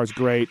 Bomar's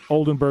great.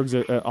 Oldenburg's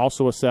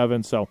also a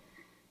 7, so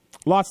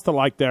lots to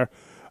like there.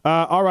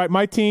 All right,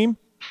 my team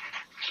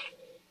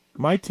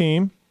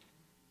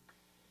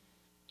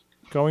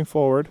going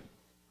forward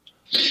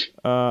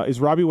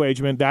is Robbie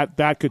Wageman.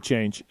 That could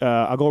change.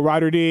 I'll go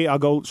Ryder D. I'll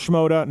go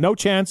Schmoda. No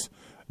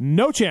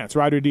chance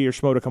Ryder D or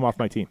Schmoda come off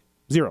my team.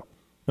 0,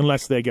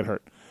 unless they get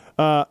hurt.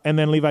 And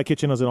then Levi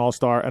Kitchen as an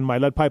all-star. And my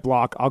lead pipe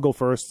lock, I'll go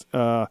first.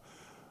 Joe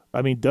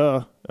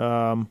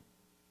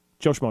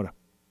Schmoda.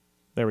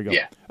 There we go.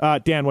 Yeah.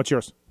 Dan, what's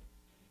yours?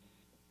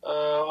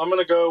 I'm going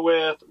to go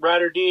with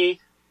Ryder D,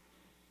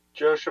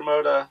 Joe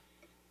Shimoda,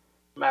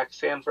 Max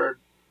Sanford,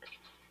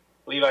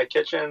 Levi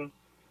Kitchen.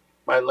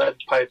 My lead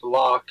pipe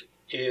lock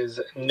is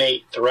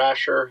Nate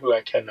Thrasher, who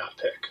I cannot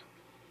pick.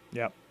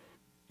 Yep.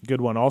 Good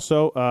one.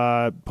 Also,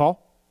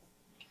 Paul?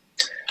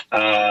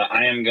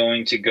 I am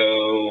going to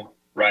go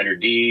Ryder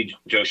D,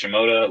 Joe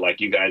Shimoda.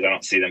 Like you guys, I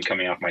don't see them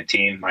coming off my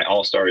team. My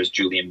all-star is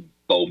Julian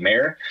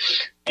Beaumer.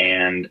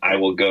 And I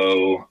will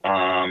go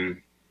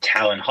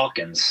Talon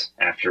Hawkins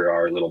after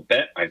our little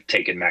bet. I've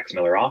taken Max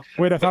Miller off.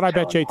 Wait, I thought I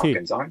bet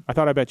JT. I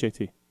thought I bet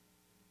JT.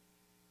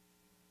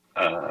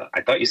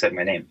 I thought you said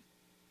my name.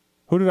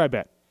 Who did I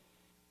bet?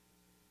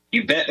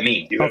 You bet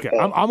me. Okay,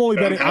 I'm only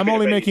betting. I'm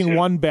only making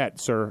one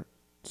bet, sir.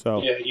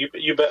 So yeah,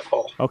 you bet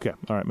Paul. Okay,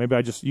 all right. Maybe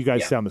you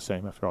guys sound the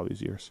same after all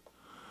these years.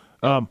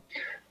 So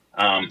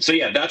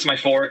yeah, that's my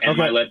 4, and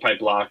my lead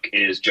pipe lock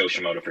is Joe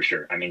Shimoda for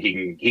sure. I mean,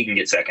 he can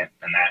get second,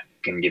 and that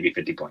can give you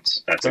 50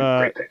 points. That's a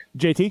great pick.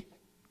 JT.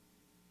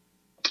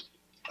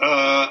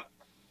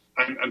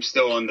 I'm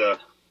still on the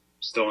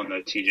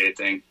TJ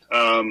thing.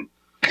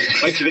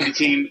 My committee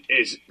team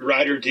is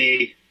Ryder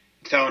D,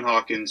 Talon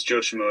Hawkins, Joe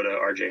Shimoda,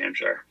 RJ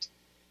Hampshire.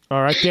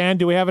 All right, Dan,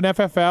 do we have an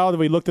FFL? Have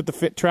we looked at the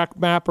fit track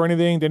map or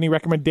anything? Any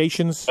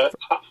recommendations?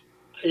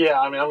 Yeah,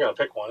 I mean, I'm going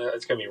to pick one.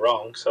 It's going to be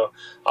wrong. So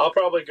I'll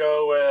probably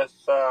go with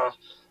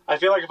I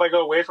feel like if I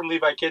go away from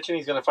Levi Kitchen,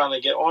 he's going to finally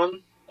get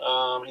one.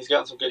 He's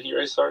gotten some good heat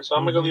race starts, so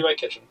I'm going to go Levi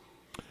Kitchen.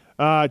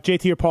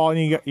 JT or Paul,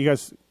 you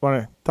guys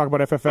want to talk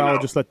about FFL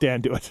or just let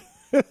Dan do it?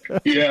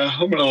 Yeah,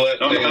 I'm gonna let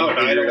Dan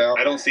figure it out.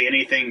 I don't see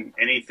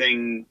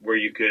anything where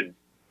you could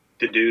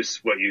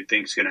deduce what you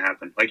think's going to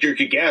happen. Like you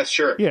could guess,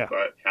 sure, Yeah.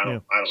 but I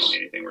don't see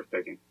anything worth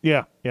picking.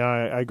 Yeah,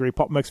 I agree.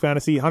 PulpMX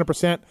Fantasy,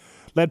 100%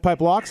 lead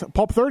pipe locks.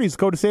 Pulp 30 is the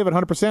code to save at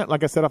 100%.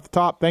 Like I said off the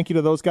top, thank you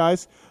to those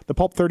guys. The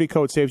Pulp 30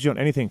 code saves you on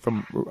anything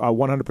from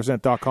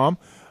 100%.com.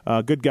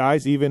 Good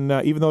guys, even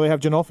though they have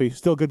Janolfi,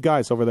 still good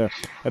guys over there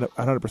at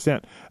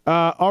 100%.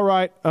 All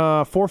right,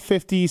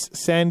 450s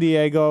San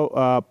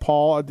Diego.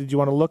 Paul, did you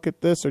want to look at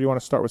this, or do you want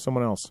to start with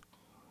someone else?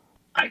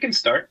 I can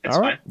start. It's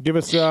All right, fine. give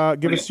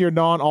us your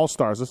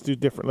non-all-stars. Let's do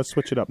different. Let's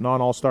switch it up.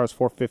 Non-all-stars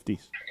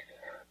 450s.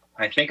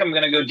 I think I'm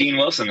going to go Dean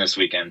Wilson this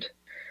weekend.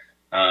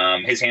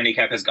 His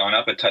handicap has gone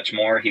up a touch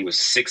more. He was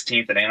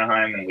 16th at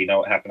Anaheim, and we know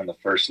what happened in the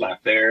first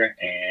lap there,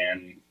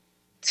 and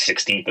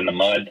 16th in the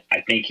mud. I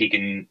think he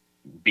can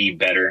be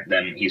better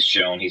than he's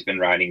shown. He's been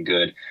riding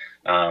good.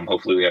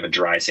 Hopefully we have a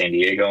dry San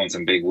Diego and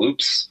some big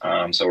whoops.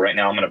 So right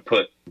now I'm going to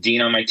put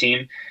Dean on my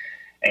team.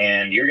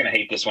 And you're going to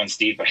hate this one,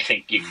 Steve, but I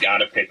think you got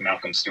to pick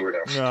Malcolm Stewart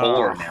at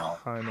 4 now.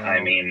 I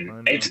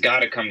know. It's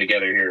got to come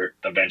together here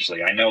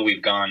eventually. I know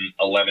we've gone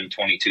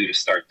 11-22 to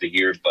start the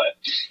year, but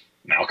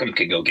Malcolm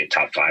could go get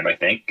top 5, I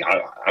think.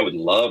 I would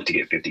love to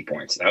get 50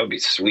 points. That would be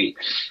sweet.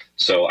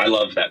 So I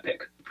love that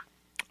pick.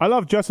 I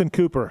love Justin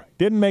Cooper.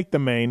 Didn't make the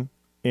main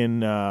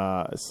in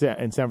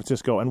San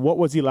Francisco. And what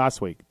was he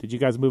last week? Did you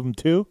guys move him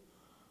 2?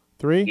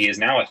 3? He is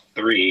now a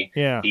 3.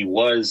 Yeah. He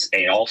was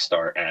an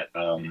all-star at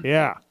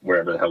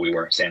wherever the hell we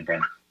were, San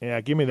Fran.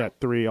 Yeah, give me that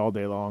 3 all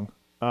day long.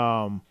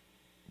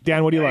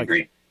 Dan, what do you like? I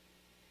agree.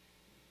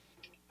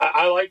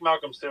 I like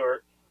Malcolm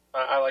Stewart.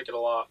 I like it a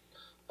lot.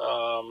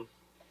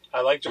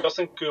 I like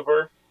Justin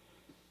Cooper.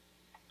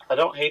 I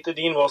don't hate the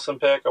Dean Wilson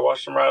pick. I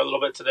watched him ride a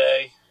little bit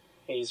today.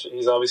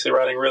 He's obviously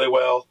riding really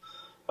well.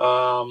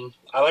 I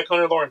like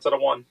Hunter Lawrence at a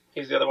 1.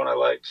 He's the other one I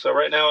like. So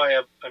right now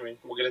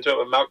we'll get into it,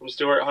 but Malcolm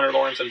Stewart, Hunter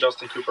Lawrence, and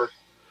Justin Cooper.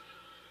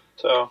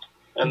 So,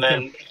 and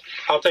then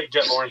I'll take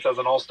Jet Lawrence as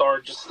an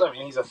all-star.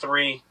 He's a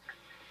 3.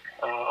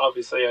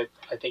 Obviously,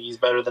 I think he's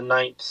better than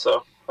 9th.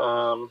 So,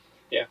 probably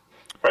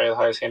the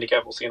highest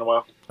handicap we'll see in a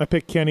while. I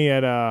picked Kenny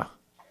at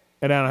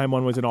Anaheim.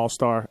 One was an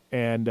all-star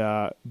and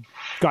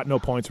got no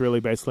points really.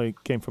 Basically,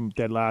 came from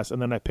dead last,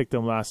 and then I picked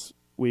him last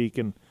week,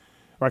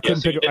 I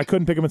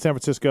couldn't pick him in San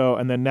Francisco,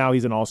 and then now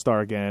he's an all-star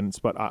again.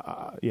 But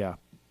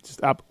just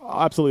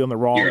absolutely on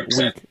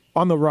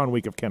the wrong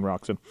week of Ken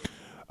Roxon.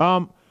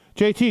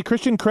 JT,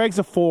 Christian Craig's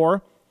a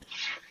 4.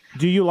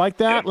 Do you like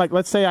that? Yeah. Like,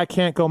 let's say I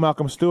can't go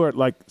Malcolm Stewart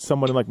like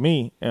someone like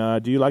me.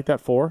 Do you like that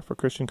 4 for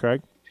Christian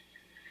Craig?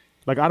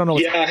 Like, I don't know.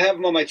 Yeah, I have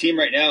him on my team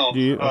right now. Do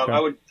you?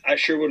 Okay. I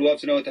sure would love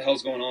to know what the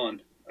hell's going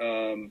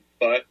on.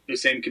 But the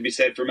same could be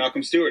said for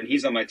Malcolm Stewart, and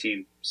he's on my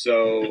team.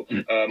 So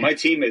my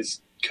team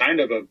is kind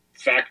of a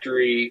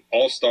factory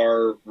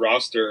all-star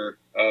roster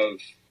of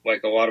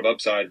like a lot of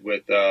upside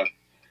with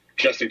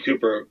Justin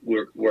Cooper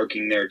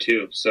working there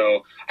too.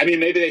 So,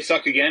 maybe they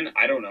suck again.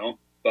 I don't know.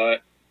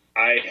 But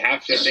I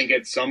have to think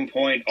at some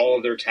point all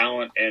of their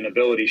talent and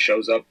ability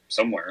shows up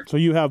somewhere. So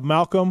you have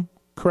Malcolm,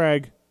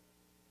 Craig,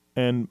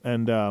 and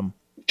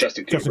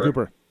Justin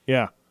Cooper.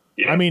 Yeah.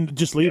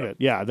 Just leave it.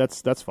 Yeah,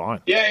 that's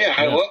fine. Yeah.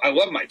 I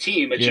love my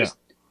team. It's just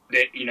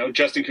that,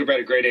 Justin Cooper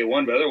had a great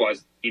A1, but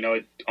otherwise,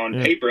 on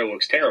paper it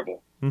looks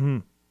terrible. Mm-hmm.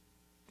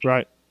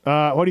 Right.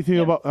 What do you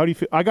feel about? How do you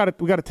feel? We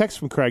got a text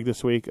from Craig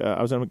this week.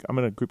 I'm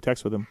in a group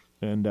text with him,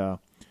 and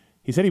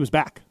he said he was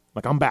back.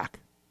 Like, I'm back.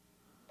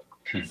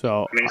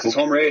 So it's his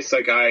home race.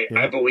 Like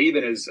I believe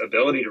in his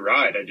ability to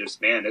ride. It's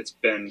been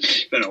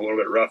a little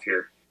bit rough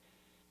here.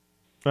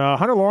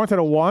 Hunter Lawrence at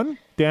a 1.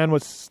 Dan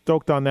was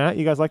stoked on that.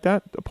 You guys like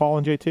that? Paul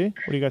and JT?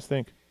 What do you guys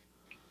think?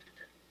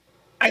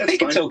 I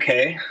think it's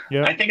okay.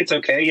 Yeah. I think it's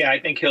okay. Yeah, I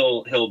think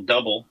he'll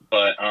double,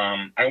 but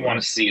I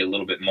want to see a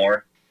little bit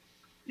more.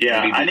 Yeah,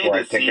 I need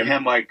to see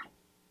him. I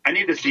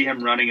need to see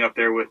him running up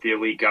there with the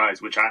elite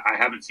guys, which I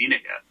haven't seen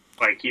it yet.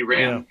 Like he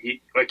ran,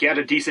 he had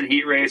a decent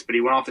heat race, but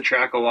he went off the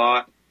track a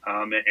lot.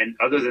 And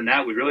other than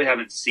that, we really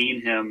haven't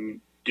seen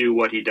him do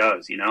what he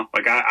does.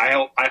 Like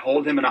I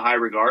hold him in a high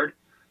regard,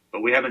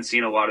 but we haven't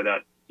seen a lot of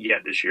that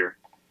yet this year.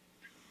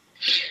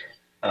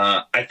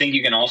 I think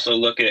you can also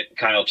look at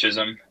Kyle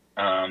Chisholm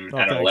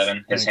at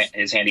 11.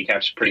 His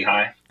handicap's pretty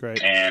high.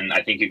 Great. And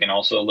I think you can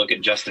also look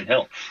at Justin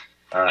Hill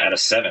at a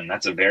 7.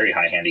 That's a very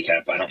high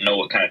handicap. I don't know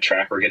what kind of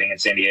track we're getting in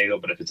San Diego,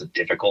 but if it's a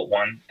difficult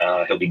one,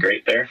 he'll be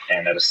great there.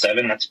 And at a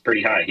 7, that's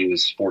pretty high. He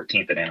was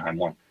 14th at Anaheim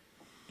 1.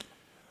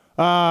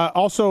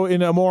 Also,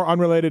 in a more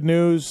unrelated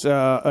news,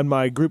 on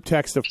my group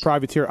text of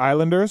Privateer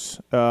Islanders,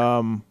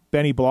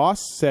 Benny Bloss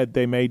said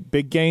they made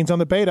big gains on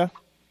the beta.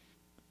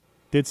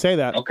 Did say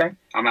that. Okay.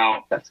 I'm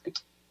out. That's good.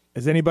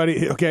 Is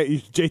anybody okay?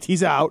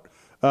 JT's out.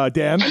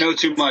 Dan? I know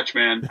too much,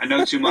 man. I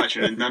know too much,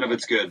 and none of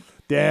it's good.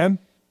 Dan?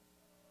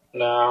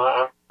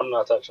 No, I'm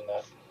not touching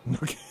that.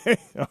 Okay.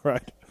 All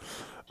right.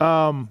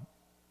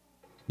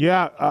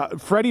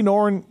 Freddie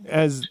Norn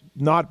has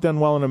not done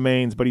well in the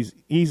mains, but he's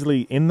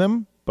easily in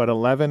them. But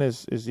 11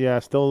 is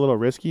still a little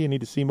risky. You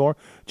need to see more.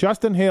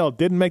 Justin Hill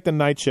didn't make the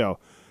night show.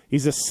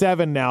 He's a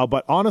 7 now,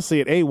 but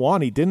honestly, at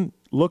A1, he didn't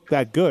look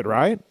that good,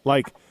 right?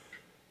 Like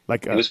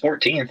He was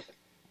 14th.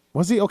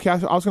 was he? Okay, I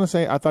was going to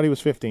say I thought he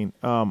was 15,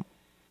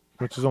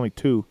 which is only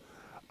 2.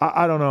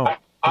 I don't know.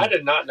 I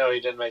did not know he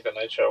didn't make the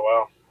night show.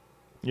 Wow.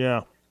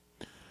 Yeah.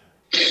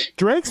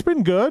 Drake's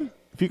been good.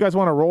 If you guys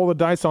want to roll the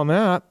dice on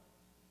that.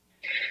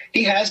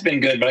 He has been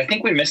good, but I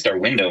think we missed our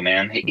window,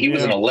 man. He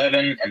was an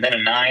 11 and then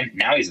a 9.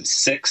 Now he's a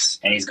 6,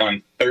 and he's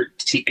gone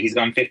 13. He's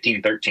gone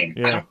 15, 13.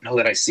 Yeah. I don't know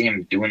that I see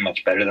him doing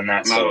much better than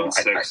that. So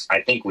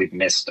I think we've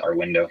missed our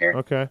window here.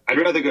 Okay. I'd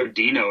rather go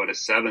Dino at a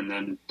 7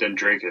 than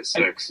Drake at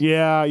 6.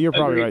 Yeah, you're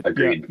probably right.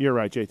 Agreed. Yeah, you're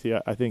right,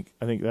 JT. I think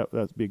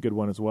that'd be a good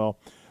one as well.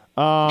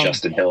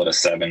 Justin Hill at a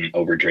 7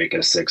 over Drake at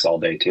a 6 all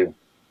day too.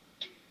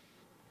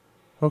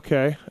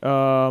 Okay.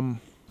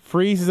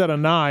 Freeze is at a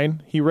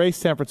 9. He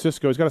raced San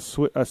Francisco. He's got a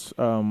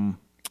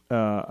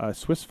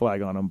Swiss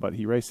flag on him, but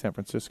he raced San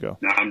Francisco.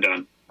 No, I'm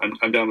done.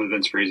 I'm done with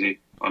Vince Freezy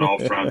on all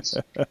fronts.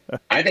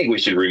 I think we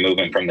should remove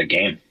him from the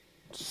game.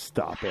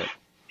 Stop it.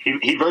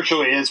 He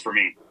virtually is for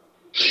me.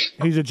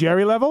 He's a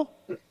Jerry level?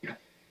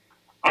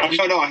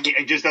 No,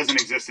 he just doesn't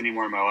exist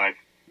anymore in my life.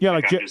 Yeah,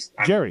 like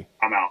Jerry.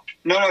 I'm out.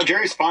 No,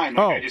 Jerry's fine.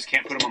 Oh. I just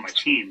can't put him on my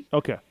team.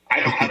 Okay.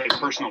 I don't have a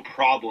personal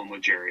problem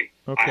with Jerry.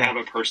 Okay. I have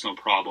a personal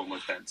problem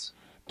with Vince.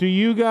 Do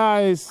you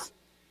guys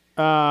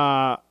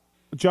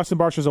Justin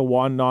Barcia's a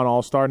 1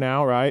 non-all-star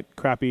now, right?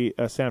 Crappy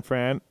San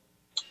Fran.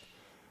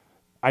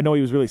 I know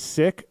he was really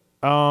sick.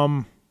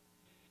 How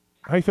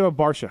do you feel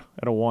about Barcia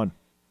at a 1?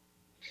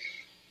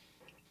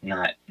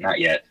 Not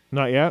yet.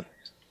 Not yet?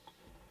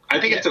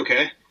 I think it's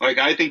okay. Like,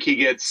 I think he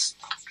gets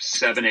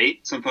 7,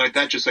 8, something like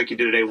that, just like he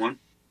did at A1.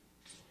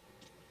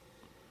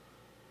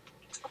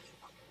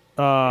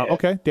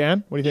 Okay,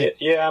 Dan, what do you think?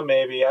 Yeah,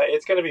 maybe.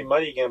 It's going to be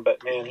muddy again,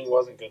 but man, he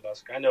wasn't good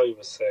last week. I know he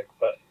was sick,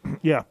 but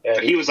Yeah.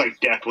 But he was like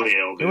deathly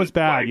ill. Dude. It was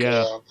bad, Like,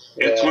 yeah.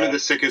 It's one of the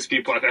sickest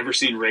people I've ever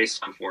seen race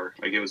before.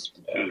 Like, it was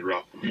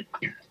rough.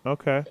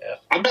 Okay.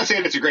 I'm not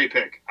saying it's a great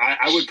pick.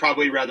 I would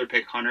probably rather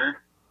pick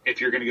Hunter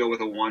if you're going to go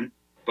with a 1,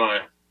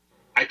 but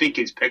I think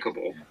he's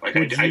pickable. Like,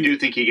 I do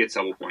think he gets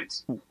double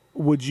points.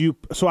 Would you?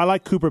 So I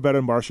like Cooper better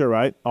than Barcia,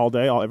 right? All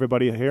day,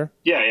 everybody here.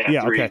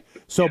 Yeah. 3. Okay.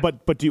 So, Yeah.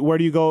 but where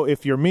do you go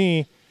if you're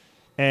me,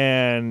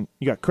 and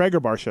you got Craig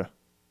or Barcia?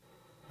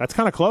 That's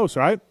kind of close,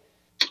 right?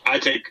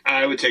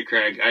 I would take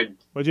Craig.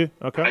 Would you?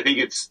 Okay. I think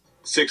it's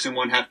 6 and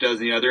 1/2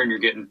 dozen the other, and you're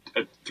getting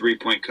a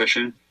 3-point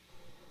cushion.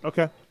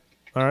 Okay.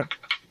 All right.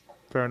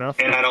 Fair enough.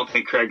 And I don't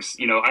think Craig's.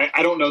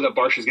 I don't know that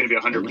Barcia's going to be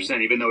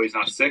 100%, even though he's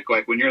not sick.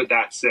 Like, when you're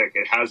that sick,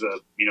 it has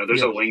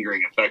there's a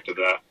lingering effect of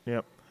that.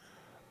 Yep.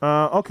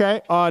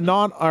 Okay.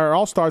 Or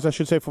all-stars, I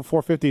should say, for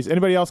 450s.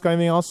 Anybody else got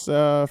anything else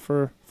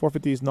for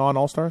 450s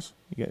non-all-stars?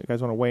 You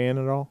guys want to weigh in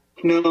at all?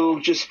 No,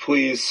 just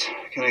please.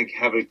 Can I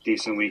have a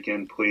decent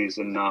weekend, please,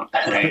 and not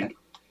rain?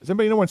 Does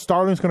anybody know when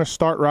Starling's going to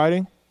start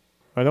riding?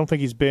 I don't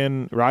think he's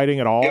been riding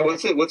at all. Yeah,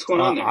 what's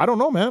going on there? I don't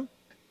know, man.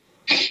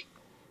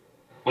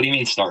 What do you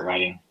mean start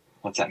riding?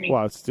 What's that mean?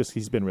 Well, it's just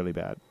he's been really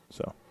bad.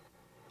 So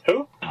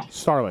Who?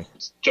 Starling,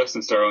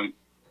 Justin Starling.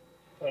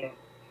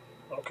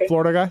 Okay.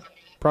 Florida guy,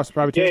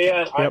 privateer. Yeah.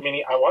 Yep. I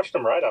mean, I watched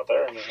him ride out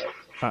there.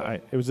 I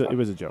mean, It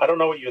was a joke. I don't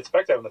know what you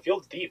expect out of him. The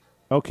field's deep.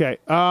 Okay.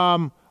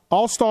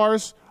 All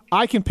stars.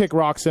 I can pick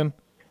Roxon,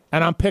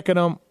 and I'm picking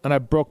him, and I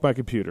broke my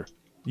computer.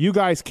 You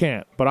guys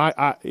can't, but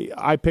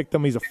I picked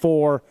him. He's a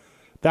 4.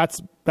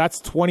 That's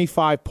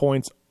 25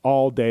 points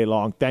all day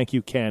long. Thank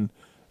you, Ken.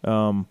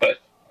 But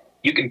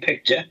you can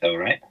pick Jet though,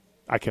 right?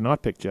 I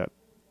cannot pick Jet.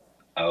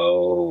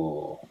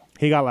 Oh,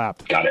 He got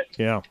lapped. got it.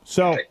 Yeah.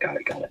 So Got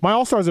it. my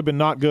all-stars have been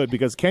not good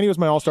because Kenny was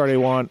my all-star at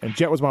A1 and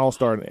Jet was my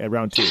all-star at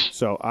round 2.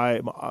 So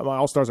my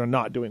all-stars are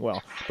not doing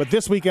well. But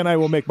this weekend I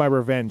will make my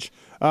revenge.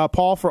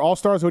 Paul, for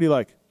all-stars, who do you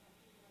like?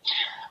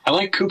 I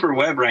like Cooper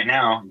Webb right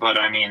now, but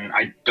I mean,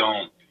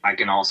 I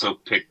can also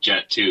pick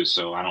Jet too,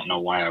 so I don't know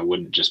why I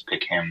wouldn't just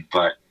pick him.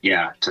 But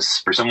yeah,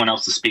 for someone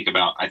else to speak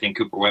about, I think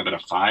Cooper Webb at a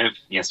 5,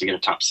 he has to get a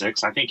top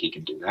 6. I think he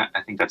can do that.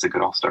 I think that's a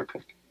good all-star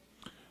pick.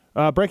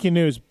 Breaking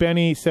news,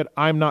 Benny said,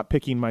 I'm not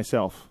picking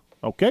myself.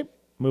 Okay,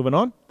 moving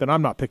on. Then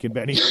I'm not picking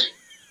Benny.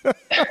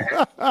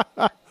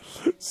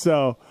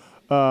 So,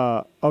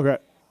 okay.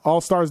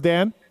 All-stars,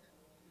 Dan?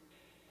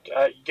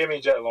 Give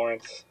me Jet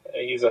Lawrence.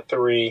 He's a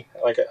 3.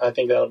 I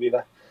think that'll be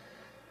the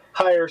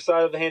higher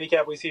side of the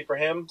handicap we see for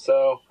him.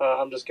 So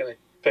I'm just going to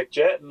pick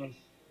Jet, and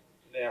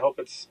I hope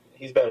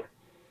he's better.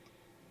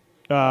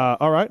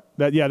 All right.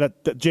 That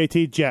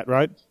JT, Jet,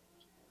 right?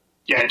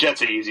 Yeah,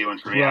 Jet's an easy one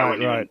for me. I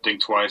wouldn't even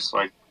think twice,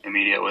 like,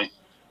 immediately.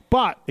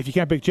 But if you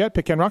can't pick Jet,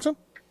 pick Ken Roxon?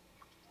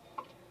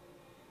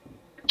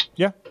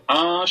 Yeah?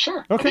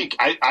 Sure. Okay.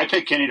 I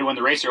picked Kenny to win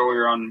the race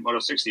earlier on Moto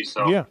 60,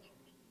 so Yeah.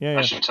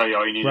 I should tell you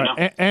all you need to know.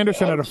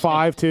 Anderson at a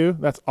 5, too.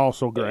 That's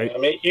also great. I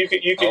mean, you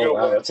could go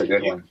Webb. That's a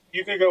good one.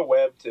 You could go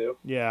Webb, too.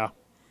 Yeah.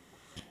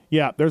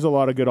 Yeah, there's a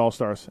lot of good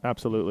all-stars.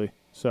 Absolutely.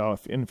 So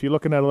if you're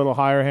looking at a little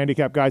higher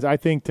handicap guys, I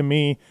think, to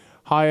me,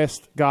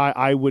 highest guy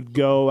I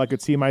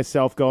could see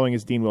myself going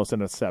is Dean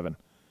Wilson at 7.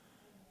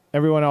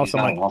 Everyone else,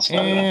 I'm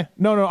like,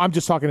 No, I'm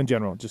just talking in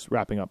general, just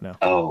wrapping up now.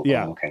 Oh,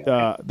 yeah. okay.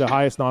 The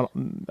highest I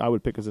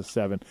would pick is a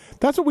 7.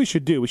 That's what we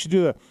should do. We should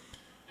do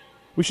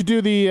We should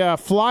do the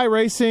fly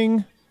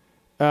racing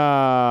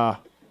hard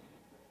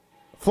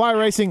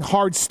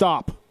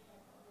stop.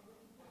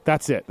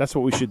 That's it. That's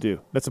what we should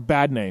do. That's a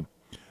bad name.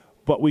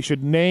 But we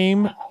should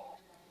name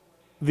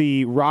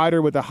the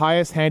rider with the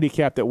highest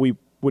handicap that we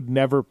would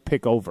never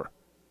pick over.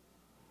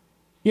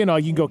 You know,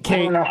 you can go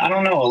Kate. I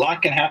don't know. A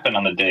lot can happen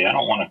on the day. I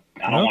don't want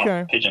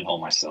to pigeonhole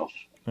myself.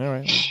 All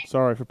right.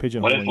 Sorry for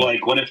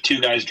pigeonholing. What if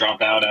 2 guys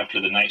drop out after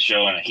the night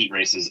show and a heat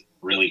race is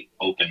really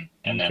open,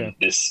 and then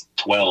this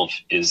 12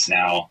 is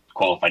now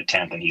qualified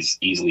 10th and he's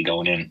easily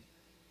going in?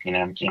 You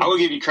know. I will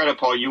give you credit,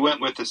 Paul. You went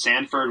with the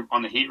Sanford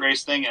on the heat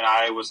race thing, and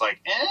I was like,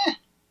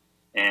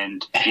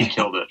 and he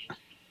killed it.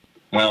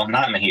 Well,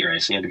 not in the heat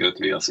race. He had to go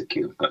through the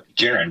LCQ, but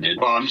Jaron did.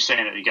 Well, I'm just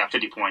saying that he got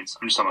 50 points.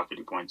 I'm just talking about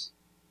 50 points.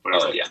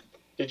 Oh, yeah.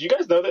 Did you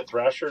guys know that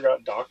Thrasher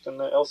got docked in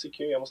the LCQ?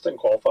 He almost didn't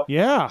qualify.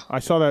 Yeah, I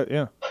saw that,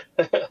 yeah.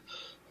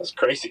 That's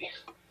crazy.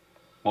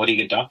 What did he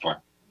get docked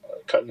for?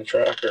 Cutting the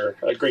track or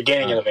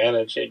gaining an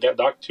advantage. He got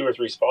docked 2 or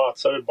 3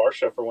 spots. So did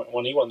Barsheffer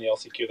when he won the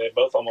LCQ. They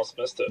both almost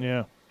missed it.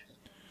 Yeah.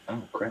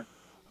 Oh, crap.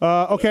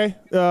 Okay,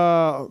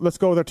 let's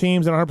go with our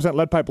teams and 100%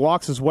 lead pipe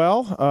blocks as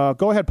well.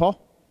 Go ahead,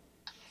 Paul.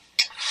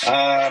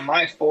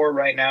 My 4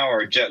 right now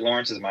are Jet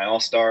Lawrence as my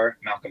all-star,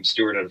 Malcolm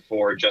Stewart at a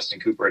 4, Justin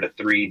Cooper at a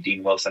 3,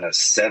 Dean Wilson at a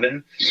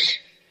 7.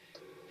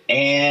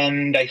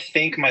 And I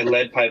think my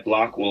lead pipe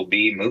block will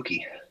be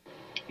Mookie.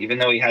 Even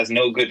though he has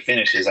no good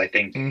finishes, I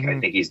think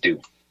he's due.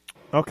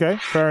 Okay,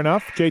 fair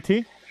enough.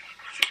 JT?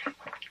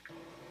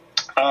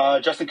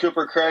 Justin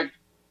Cooper, Craig,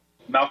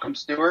 Malcolm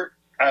Stewart.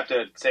 I have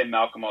to say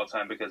Malcolm all the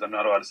time because I'm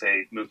not allowed to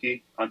say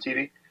Mookie on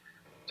TV.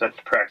 So I have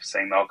to practice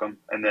saying Malcolm.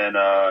 And then,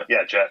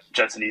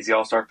 Jet's an easy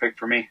all-star pick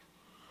for me.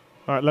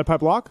 All right, lead pipe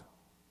block?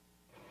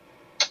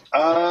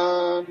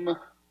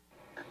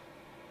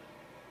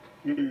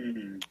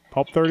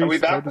 Pulp 30. Are we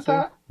back with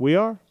that? We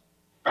are.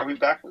 Are we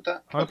back with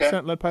that? 100%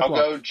 Okay. lead pipe I'll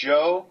block. go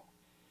Joe.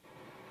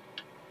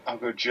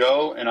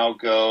 And I'll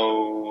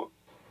go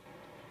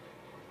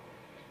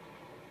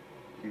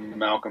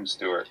Malcolm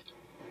Stewart.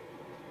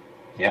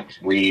 Yeah,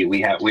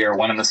 we are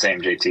one and the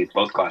same, JT,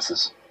 both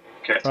classes.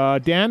 Okay.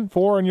 Dan,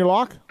 4 in your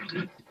lock?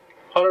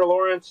 Hunter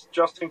Lawrence,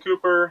 Justin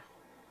Cooper,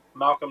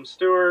 Malcolm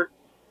Stewart,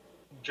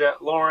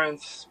 Jet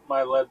Lawrence.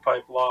 My lead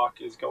pipe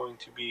lock is going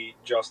to be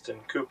Justin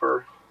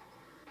Cooper.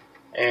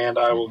 And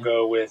I will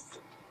go with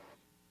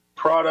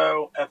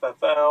Prado,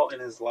 FFL, in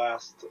his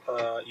last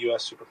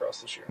U.S.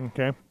 Supercross this year.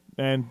 Okay.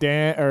 And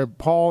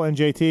Paul and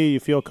JT, you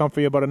feel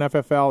comfy about an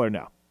FFL or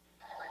no?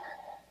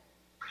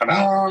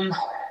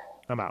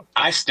 I'm out.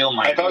 I still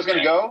might. If I was going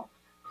to go,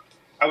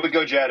 I would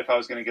go Jet if I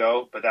was going to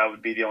go, but that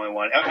would be the only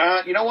one.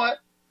 You know what?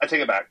 I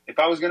take it back. If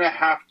I was going to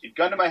have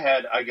gun to my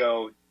head, I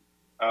go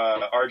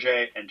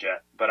RJ and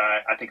Jet, but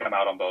I think I'm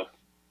out on both.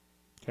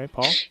 Okay,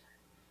 Paul?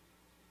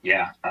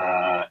 Yeah.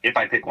 If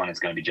I pick one, it's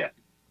going to be Jet.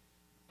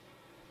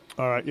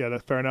 All right, yeah,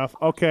 that's fair enough.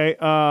 Okay,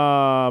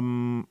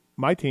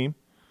 my team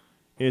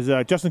is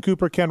Justin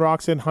Cooper, Ken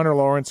Roxon, Hunter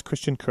Lawrence,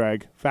 Christian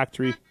Craig,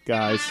 factory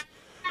guys.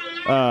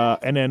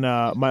 And then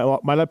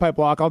my lead pipe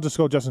block, I'll just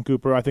go Justin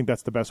Cooper. I think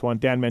that's the best one.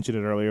 Dan mentioned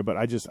it earlier, but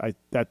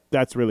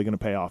that's really going to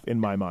pay off in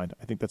my mind.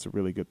 I think that's a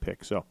really good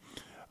pick. So,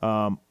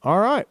 all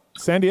right,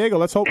 San Diego.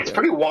 Let's hope it's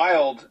pretty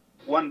wild.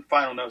 One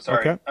final note.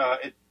 Sorry, okay.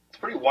 It's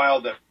pretty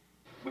wild that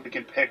we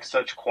can pick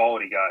such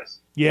quality guys.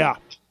 Yeah,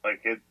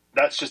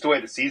 that's just the way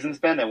the season's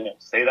been. They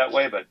won't stay that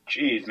way, but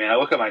geez, man, I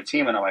look at my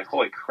team and I'm like,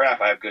 holy crap,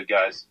 I have good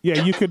guys.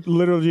 Yeah, you could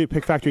literally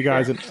pick factory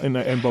guys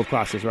in both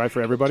classes, right,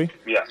 for everybody?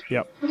 Yeah.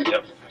 Yep.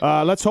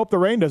 Let's hope the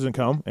rain doesn't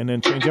come and then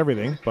change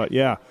everything, but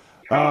yeah.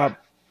 I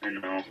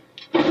know.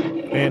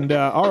 And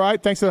all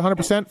right, thanks to the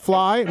 100%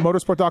 Fly,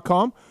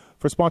 Motosport.com,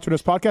 for sponsoring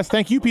this podcast.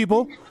 Thank you,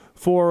 people,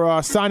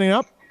 for signing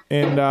up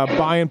and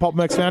buying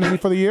PulpMX Fantasy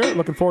for the year.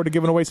 Looking forward to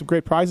giving away some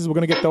great prizes. We're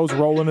going to get those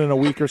rolling in a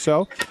week or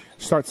so.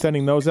 Start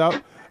sending those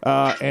out.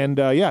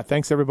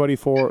 Thanks everybody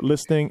for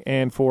listening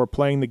and for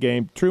playing the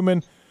game.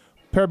 Truman,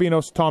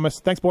 Parabinos, Thomas,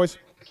 thanks, boys.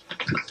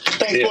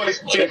 Thanks,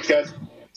 boys. Cheers, guys.